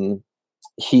 I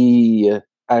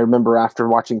remember after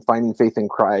watching Finding Faith in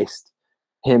Christ,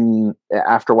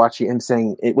 after watching him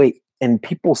saying, wait, and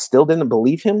people still didn't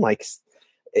believe him? Like,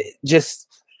 just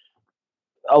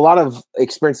a lot of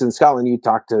experience in Scotland. You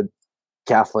talk to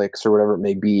Catholics or whatever it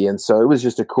may be. And so it was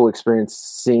just a cool experience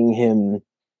seeing him,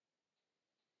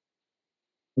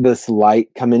 this light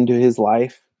come into his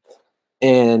life.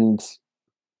 And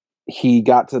he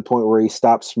got to the point where he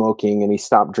stopped smoking and he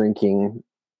stopped drinking.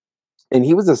 And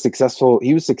he was successful.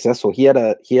 He had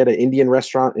an Indian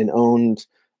restaurant and owned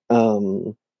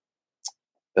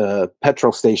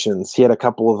petrol stations. He had a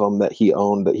couple of them that he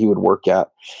owned that he would work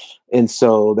at. And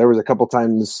so there was a couple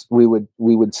times we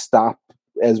would stop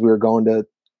as we were going to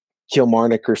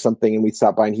Kilmarnock or something, and we'd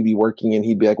stop by and he'd be working, and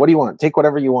he'd be like, what do you want? Take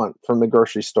whatever you want from the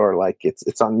grocery store. Like,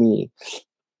 it's on me.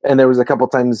 And there was a couple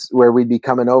times where we'd be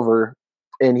coming over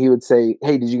and he would say,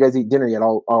 hey, did you guys eat dinner yet?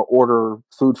 I'll order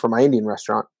food from my Indian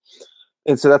restaurant.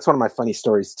 And so that's one of my funny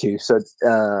stories too. So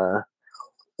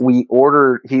he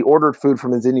ordered food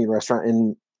from his Indian restaurant,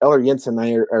 and Elder Jensen and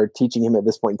I are teaching him at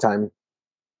this point in time.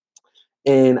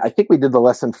 And I think we did the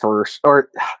lesson first, or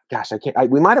gosh,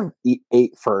 we might have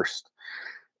ate first.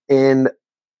 And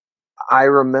I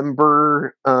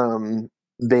remember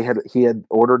he had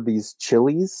ordered these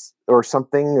chilies or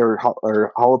something, or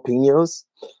jalapenos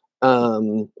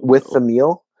with the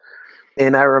meal.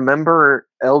 And I remember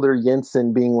Elder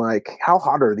Jensen being like, how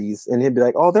hot are these? And he'd be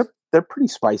like, oh, they're pretty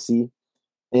spicy.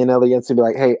 And Elder Jensen would be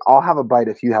like, hey, I'll have a bite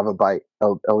if you have a bite,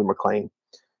 Elder McLean.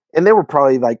 And they were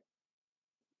probably like,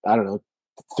 I don't know,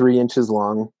 3 inches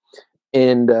long.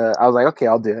 And I was like, okay,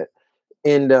 I'll do it.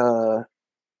 And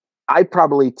I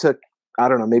probably took, I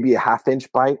don't know, maybe a 1/2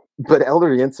 inch bite, but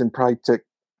Elder Jensen probably took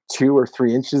 2 or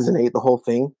 3 inches and ate the whole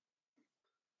thing.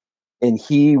 and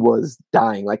he was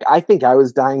dying. Like, I think I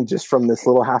was dying just from this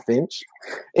little half inch,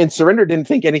 and Surrender didn't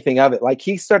think anything of it. Like,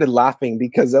 he started laughing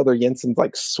because Elder Jensen's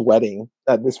like sweating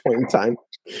at this point in time.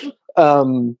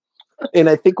 And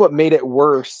I think what made it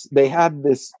worse, he had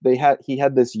this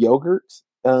yogurt,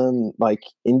 like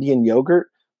Indian yogurt,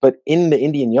 but in the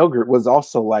Indian yogurt was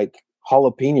also like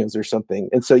jalapenos or something.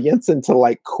 And so Jensen, to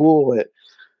like cool it,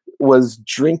 was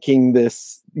drinking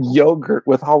this yogurt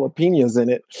with jalapenos in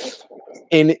it,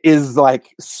 and is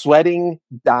like sweating,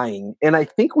 dying. And I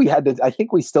think we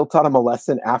still taught him a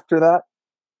lesson after that.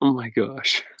 Oh my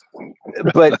gosh.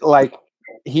 But like,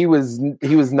 he was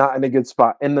not in a good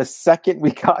spot. And the second we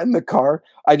got in the car,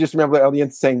 I just remember the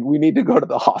audience saying, "We need to go to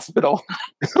the hospital."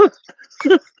 Oh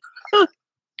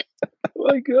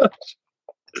my gosh.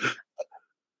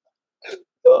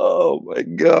 Oh my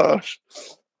gosh.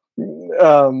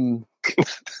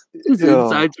 His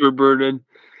insides were burning.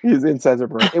 His insides are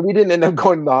burning. And we didn't end up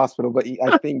going to the hospital, but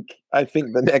I think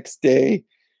the next day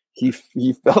he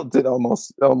felt it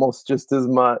almost just as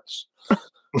much.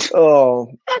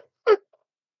 Oh,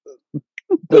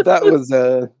 but that was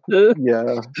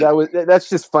that's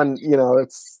just fun.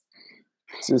 It's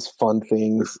just fun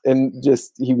things. And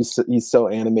just, he's so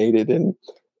animated, and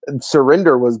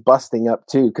Surrender was busting up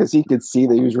too, because he could see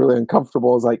that he was really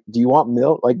uncomfortable. I was like, "Do you want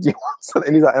milk? Like, do you want something?"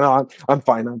 And he's like, "No, I'm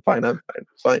fine. I'm fine. I'm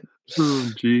fine."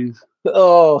 Oh, jeez.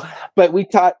 Oh, but we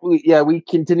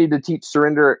continued to teach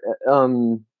Surrender.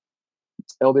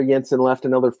 Elder Jensen left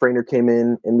and Elder Frainer came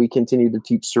in, and we continued to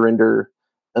teach Surrender.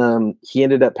 He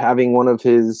ended up having one of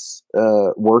his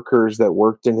workers that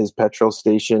worked in his petrol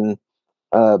station,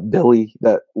 Billy,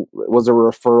 that was a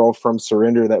referral from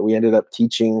Surrender that we ended up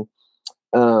teaching.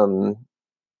 And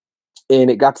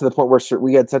it got to the point where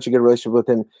we had such a good relationship with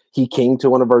him. He came to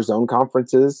one of our zone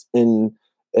conferences and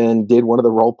did one of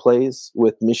the role plays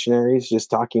with missionaries, just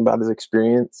talking about his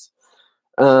experience.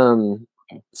 So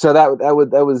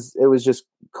it was just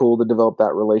cool to develop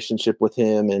that relationship with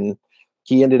him. And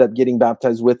he ended up getting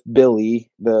baptized with Billy.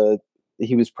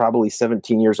 He was probably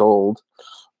 17 years old.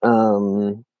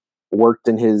 Worked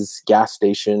in his gas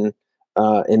station,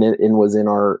 and was in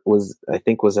our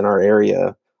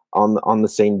area on the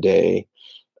same day.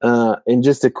 And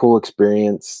just a cool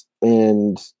experience.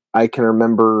 And I can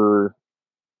remember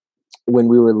when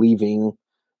we were leaving,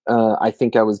 I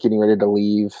think I was getting ready to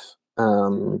leave.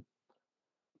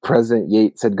 President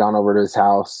Yates had gone over to his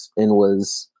house and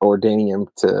was ordaining him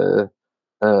to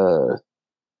the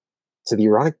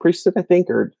Aaronic priesthood, I think,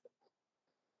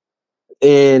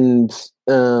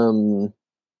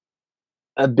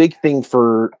 a big thing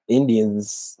for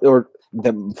Indians,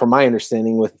 from my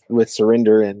understanding with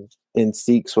Surrender and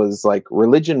Sikhs, was like,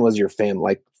 religion was your family.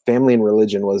 Like, family and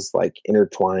religion was like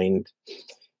intertwined,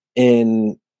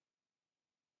 and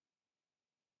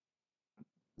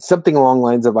something along the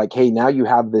lines of like, "Hey, now you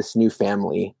have this new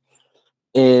family."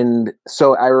 And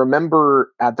so I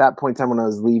remember at that point in time when I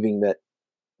was leaving that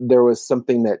there was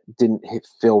something that didn't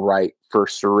feel right for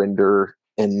Surrender,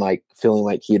 and like feeling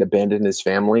like he had abandoned his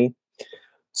family.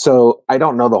 So I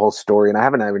don't know the whole story, and I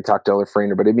haven't even talked to Elder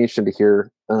Frainer, but it'd be interesting to hear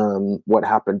what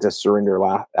happened to Surrender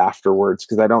afterwards,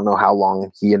 because I don't know how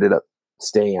long he ended up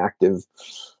staying active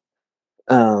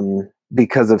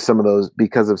because of some of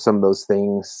those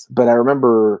things. But I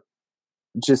remember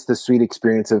just the sweet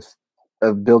experience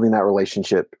of building that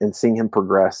relationship and seeing him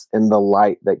progress, and the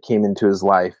light that came into his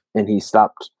life, and he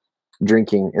stopped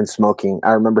drinking and smoking.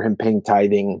 I remember him paying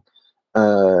tithing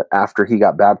after he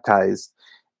got baptized.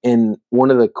 And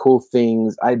one of the cool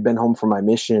things, I'd been home from my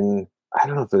mission, I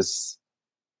don't know if it was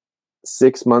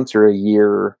 6 months or a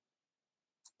year,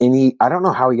 and I don't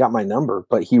know how he got my number,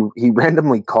 but he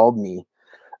randomly called me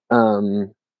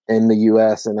in the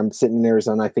US, and I'm sitting in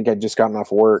Arizona. I think I'd just gotten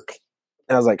off work,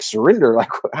 and I was like, "Surrender, like,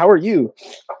 how are you?"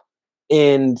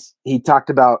 And he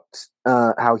talked about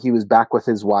how he was back with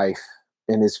his wife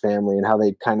and his family, and how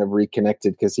they kind of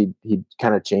reconnected because he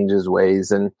kind of changed his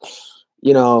ways. And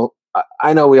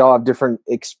I know we all have different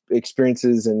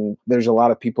experiences, and there's a lot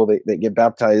of people that get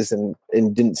baptized and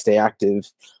didn't stay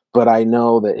active, but I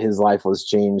know that his life was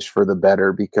changed for the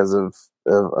better because of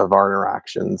our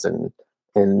interactions and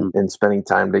spending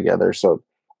time together. So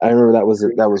I remember that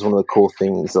was one of the cool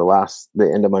things.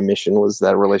 The end of my mission was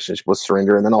that relationship with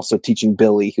Surrender, and then also teaching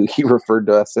Billy, who he referred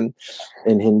to us, and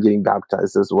him getting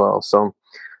baptized as well. So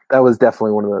that was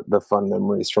definitely one of the fun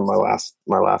memories from my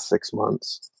last 6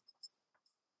 months.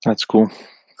 That's cool.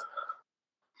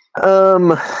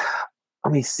 Let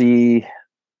me see.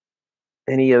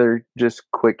 Any other just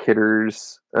quick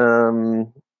hitters?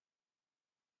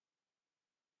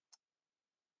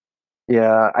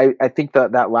 Yeah, I think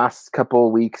that last couple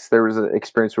of weeks there was an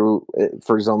experience where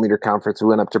for Zone Leader Conference we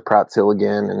went up to Pratt's Hill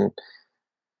again,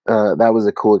 and that was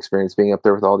a cool experience being up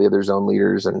there with all the other zone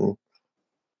leaders and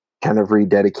kind of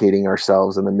rededicating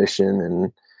ourselves in the mission,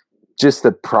 and just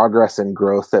the progress and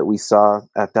growth that we saw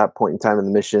at that point in time in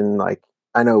the mission. Like,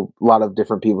 I know a lot of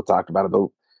different people talked about it, but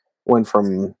went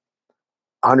from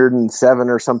 107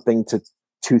 or something to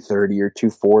 230 or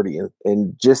 240,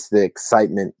 and just the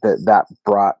excitement that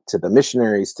brought to the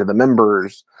missionaries, to the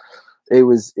members. It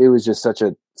was just such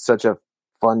a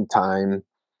fun time.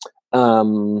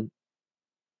 And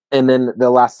then the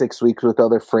last 6 weeks with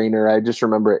Elder Frainer, I just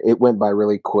remember it went by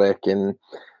really quick, and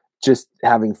just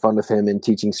having fun with him and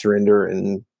teaching surrender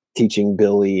and teaching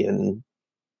Billy, and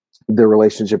the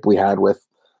relationship we had with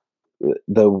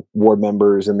the ward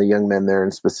members and the young men there in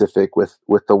specific with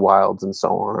the wilds and so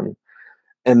on.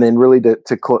 And then really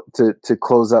to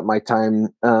close up my time,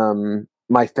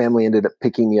 my family ended up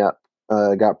picking me up,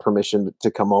 got permission to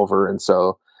come over. And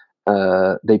so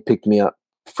they picked me up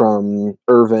from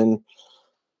Irvine.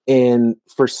 And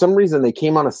for some reason, they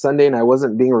came on a Sunday, and I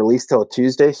wasn't being released till a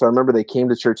Tuesday. So I remember they came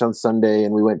to church on Sunday,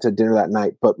 and we went to dinner that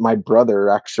night. But my brother,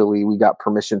 actually, we got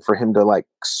permission for him to like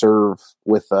serve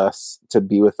with us, to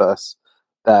be with us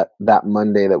that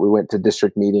Monday that we went to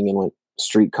district meeting and went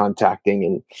street contacting.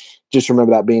 And just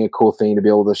remember that being a cool thing to be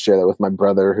able to share that with my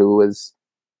brother, who was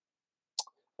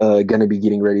going to be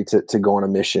getting ready to go on a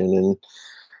mission. And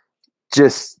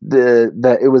just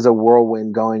that it was a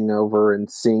whirlwind going over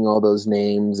and seeing all those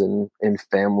names and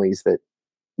families that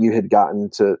you had gotten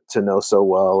to know so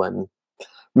well. And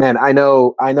man, I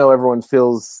know everyone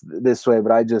feels this way,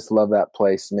 but I just love that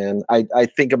place, man. I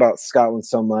think about Scotland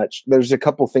so much. There's a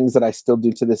couple things that I still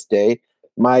do to this day.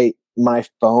 My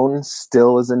phone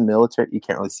still is in military. You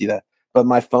can't really see that, but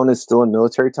my phone is still in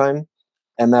military time.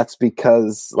 And that's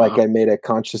because like I made a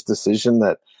conscious decision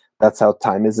that that's how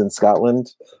time is in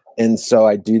Scotland. And so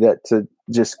I do that to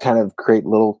just kind of create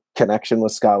little connection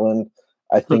with Scotland.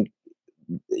 I think,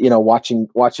 watching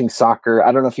soccer.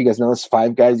 I don't know if you guys know this.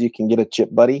 Five Guys, you can get a chip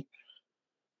buddy.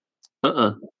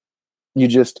 You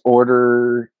just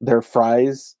order their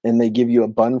fries, and they give you a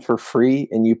bun for free,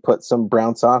 and you put some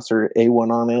brown sauce or A1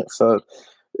 on it. So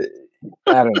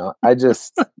I don't know. I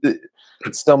just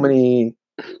so many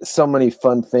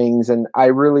fun things, and I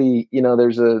really,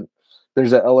 there's a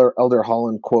Elder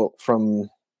Holland quote from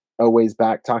a ways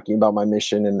back talking about my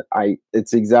mission, and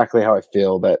it's exactly how I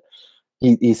feel. That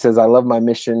he says, I love my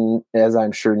mission as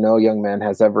I'm sure no young man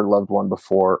has ever loved one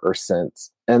before or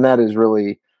since. And that is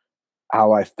really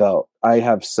how I felt. I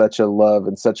have such a love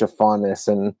and such a fondness,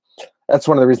 and that's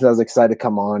one of the reasons I was excited to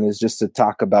come on, is just to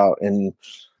talk about and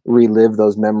relive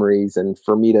those memories, and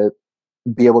for me to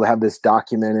be able to have this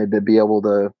documented, to be able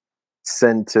to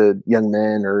send to young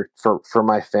men, or for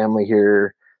my family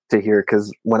here to hear,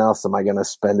 because when else am I going to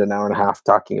spend an hour and a half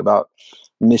talking about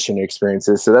mission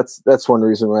experiences? So that's one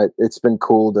reason why it's been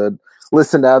cool to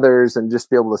listen to others and just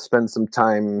be able to spend some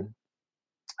time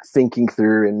thinking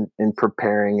through and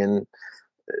preparing and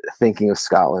thinking of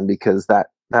Scotland, because that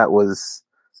was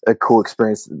a cool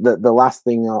experience. The last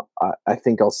thing I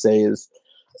think I'll say is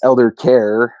Elder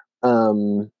Care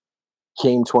came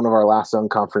to one of our last zone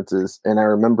conferences, and I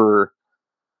remember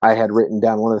I had written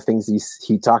down one of the things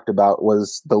he talked about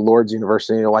was the Lord's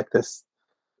University. Like this,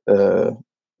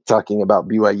 talking about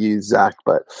BYU, Zach,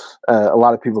 but a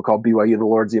lot of people call BYU the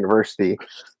Lord's University.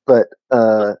 But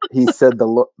he said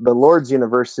the Lord's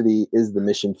University is the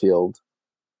mission field,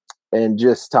 and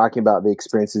just talking about the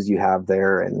experiences you have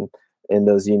there and in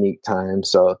those unique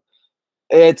times. So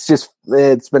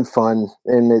it's been fun,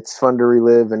 and it's fun to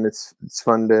relive, and it's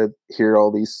fun to hear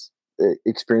all these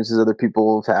experiences other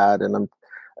people have had. And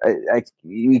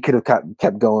we could have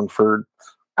kept going for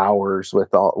hours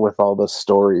with all those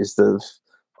stories of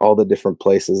all the different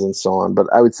places and so on. But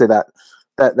I would say that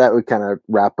would kind of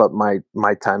wrap up my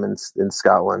time in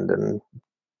Scotland and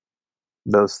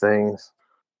those things.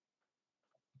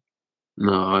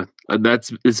 No,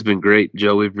 it's been great,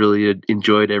 Joe. We've really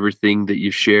enjoyed everything that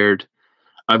you've shared.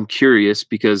 I'm curious,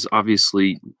 because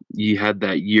obviously you had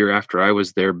that year after I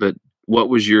was there, but what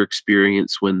was your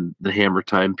experience when the Hammer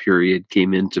Time period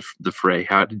came into the fray?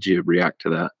 How did you react to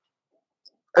that?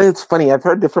 It's funny. I've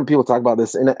heard different people talk about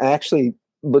this, and actually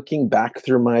looking back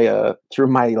through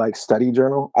my like study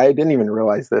journal, I didn't even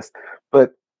realize this,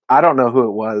 but I don't know who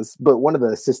it was, but one of the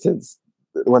assistants,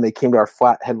 when they came to our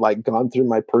flat, had like gone through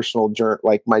my personal journal,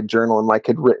 like my journal, and like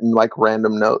had written like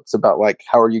random notes about like,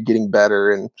 how are you getting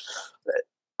better? And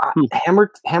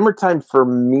Hammer Time for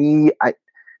me,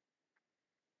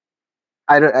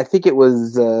 I think it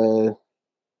was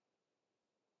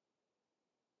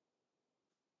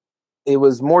it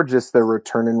was more just the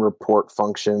return and report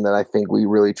function that I think we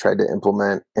really tried to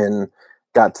implement, and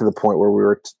got to the point where we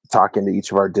were talking to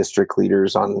each of our district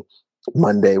leaders on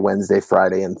Monday, Wednesday,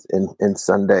 Friday, and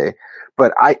Sunday.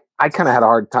 But I kind of had a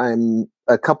hard time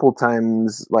a couple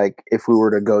times, like if we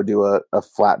were to go do a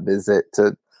flat visit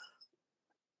to,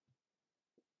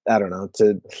 I don't know,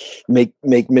 to make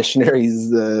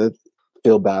missionaries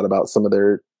feel bad about some of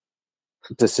their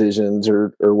decisions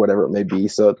or whatever it may be.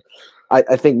 So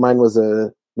I think mine was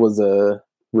a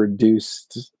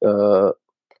reduced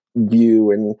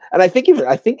view, and I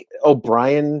think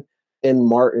O'Brien and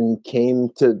Martin came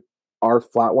to our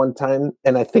flat one time,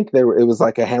 and I think it was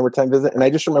like a hammer time visit, and I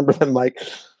just remember them like,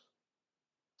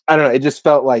 I don't know, it just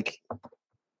felt like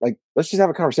let's just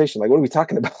have a conversation. Like, what are we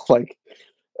talking about? Like,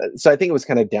 so I think it was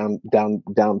kind of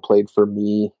downplayed for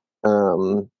me,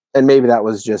 and maybe that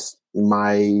was just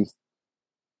my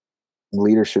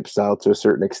leadership style to a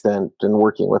certain extent and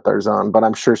working with our zone. But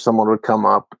I'm sure someone would come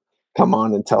on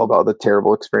and tell about the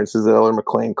terrible experiences that Elder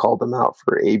McLean called them out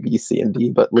for A, B, C, and D.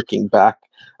 But looking back,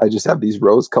 I just have these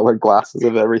rose-colored glasses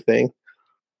of everything.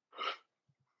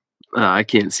 I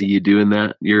can't see you doing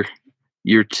that.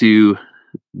 You're too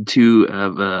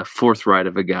of a forthright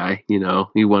of a guy. You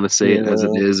know, you want to say it as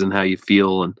it is and how you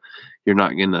feel, and you're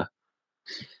not gonna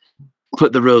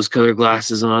put the rose-colored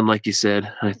glasses on, like you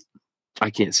said. I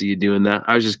can't see you doing that.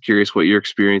 I was just curious what your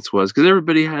experience was, because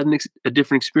everybody had a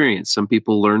different experience. Some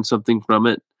people learned something from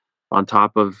it on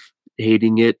top of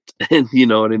hating it. And you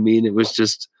know what I mean? It was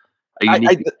just a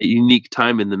unique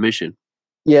time in the mission.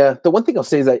 Yeah. The one thing I'll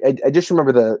say is I just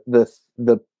remember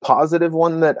the positive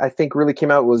one that I think really came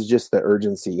out was just the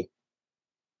urgency.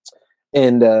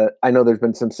 And I know there's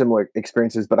been some similar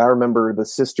experiences, but I remember the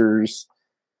sisters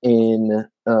in,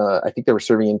 I think they were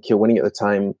serving in Kilwinning at the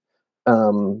time,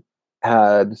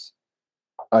 had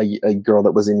a girl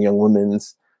that was in Young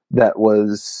Women's that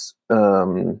was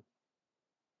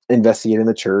investigating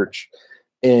the church,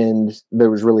 and there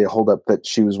was really a holdup that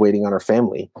she was waiting on her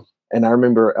family. And I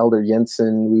remember Elder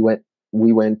Jensen, we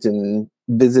went and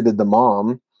visited the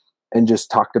mom and just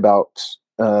talked about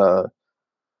her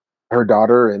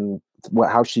daughter and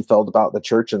how she felt about the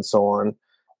church and so on.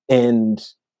 And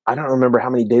I don't remember how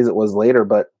many days it was later,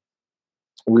 but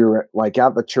we were like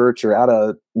at the church or at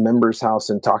a member's house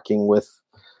and talking with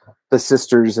the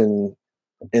sisters and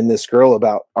this girl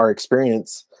about our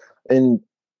experience. And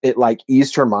it like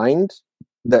eased her mind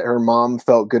that her mom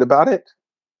felt good about it.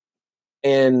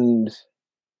 And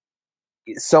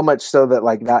so much so that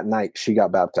like that night she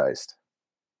got baptized.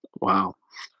 Wow.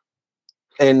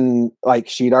 And like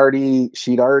she'd already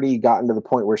gotten to the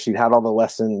point where she'd had all the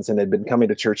lessons and had been coming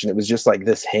to church, and it was just like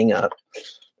this hang up.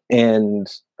 And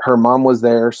her mom was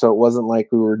there, so it wasn't like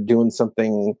we were doing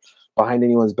something behind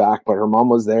anyone's back, but her mom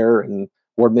was there, and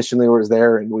Ward Mission Leader was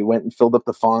there, and we went and filled up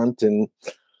the font, and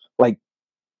like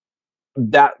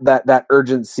that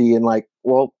urgency, and like,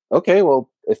 well, okay, well,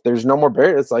 if there's no more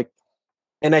barriers, it's like,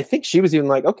 and I think she was even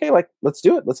like, okay, like, let's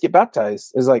do it, let's get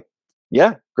baptized. It's like,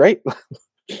 yeah, great.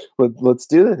 let's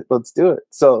do it.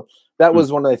 So that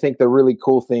was one of, I think, the really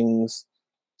cool things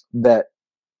that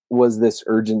was this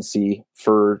urgency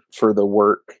for the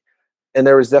work. And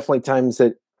there was definitely times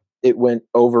that it went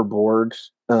overboard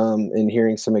in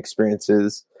hearing some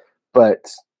experiences,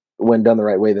 but when done the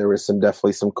right way, there was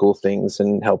definitely some cool things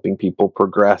in helping people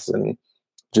progress, and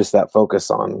just that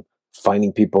focus on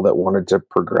finding people that wanted to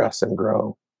progress and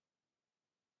grow.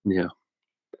 Yeah.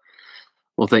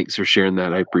 Well, thanks for sharing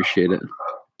that. I appreciate it.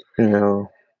 Yeah.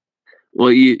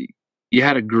 Well, you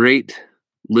had a great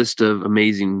list of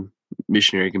amazing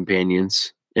missionary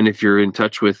companions, and if you're in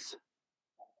touch with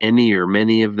any or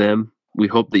many of them, we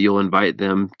hope that you'll invite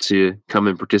them to come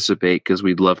and participate, because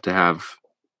we'd love to have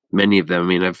many of them. I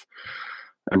mean,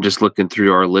 I'm just looking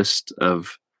through our list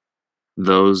of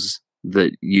those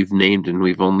that you've named, and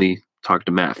we've only talked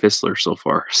to Matt Fissler so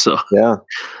far. So yeah,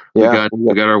 we got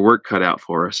our work cut out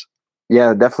for us.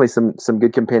 Yeah, definitely some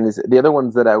good companions. The other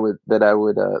ones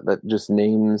that just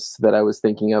names that I was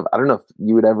thinking of, I don't know if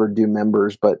you would ever do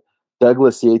members, but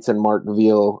Douglas Yates and Mark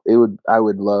Veal, I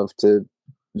would love to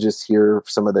just hear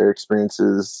some of their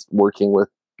experiences working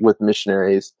with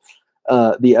missionaries.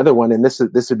 The other one, and this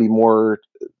would be more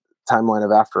timeline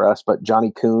of after us, but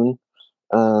Johnny Kuhn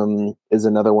is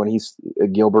another one. He's a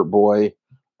Gilbert boy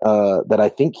that I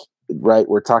think, right,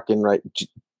 we're talking, right,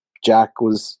 Jack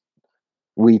was,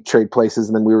 we trade places,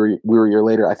 and then we were a year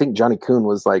later. I think Johnny Kuhn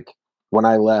was like, when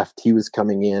I left, he was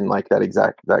coming in like that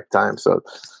exact time. So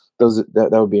that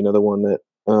would be another one that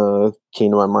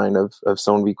came to my mind of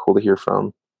someone would be cool to hear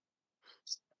from.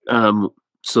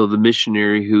 So the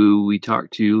missionary who we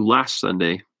talked to last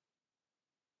Sunday,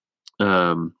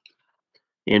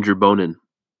 Andrew Bonin.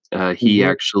 He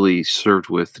actually served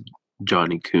with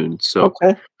Johnny Kuhn. So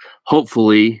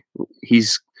hopefully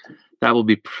that will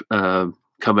be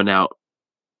coming out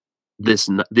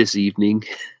this evening,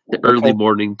 early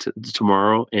morning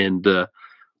tomorrow, and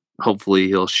hopefully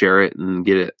he'll share it and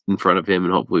get it in front of him,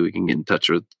 and hopefully we can get in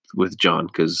touch with John,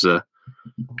 because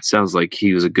sounds like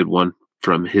he was a good one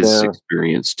from his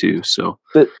experience too. So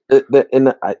the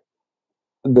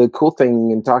cool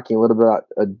thing in talking a little bit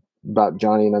about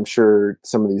Johnny, and I'm sure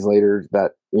some of these later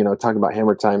that, talking about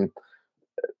Hammer Time,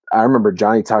 I remember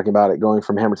Johnny talking about it going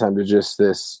from Hammer Time to just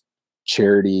this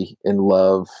charity and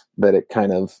love that it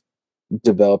kind of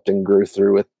developed and grew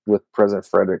through with President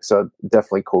Frederick. So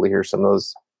definitely cool to hear some of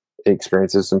those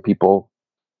experiences, some people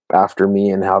after me,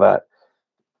 and how that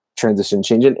transition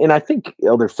changed. And I think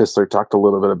Elder Fissler talked a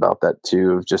little bit about that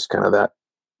too, of just kind of that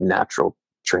natural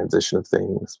transition of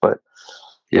things. But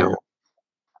yeah.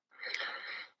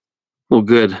 Well,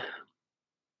 good.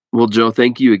 Well, Joe,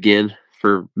 thank you again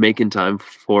for making time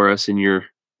for us in your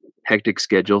hectic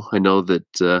schedule. I know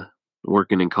that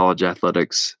working in college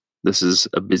athletics, this is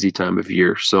a busy time of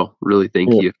year. So really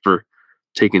thank you for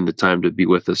taking the time to be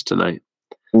with us tonight.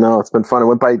 No, it's been fun.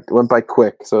 It went by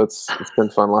quick. So it's been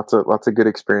fun. Lots of good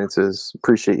experiences.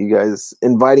 Appreciate you guys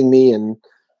inviting me and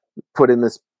putting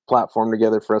this platform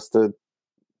together for us to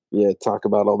talk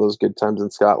about all those good times in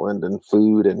Scotland, and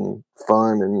food and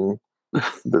fun and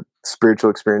the spiritual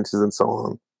experiences and so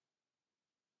on.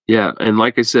 Yeah. And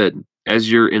like I said,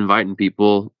 as you're inviting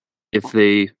people, if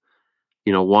they,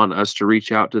 want us to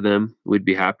reach out to them, we'd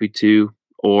be happy to.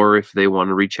 Or if they want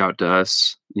to reach out to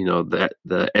us, that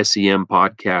the S.E.M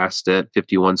podcast at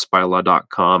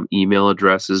 51spylaw.com email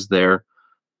address is there,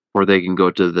 or they can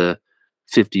go to the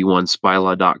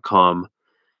 51spylaw.com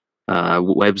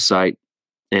website,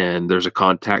 and there's a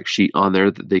contact sheet on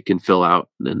there that they can fill out,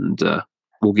 and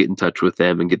we'll get in touch with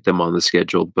them and get them on the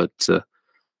schedule. But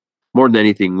more than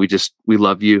anything, we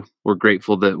love you. We're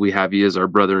grateful that we have you as our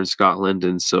brother in Scotland.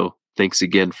 And so thanks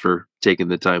again for taking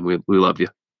the time. We love you.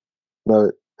 Love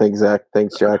it. Thanks, Zach.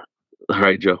 Thanks, Jack. All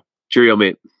right, Joe. Cheerio,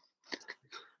 mate.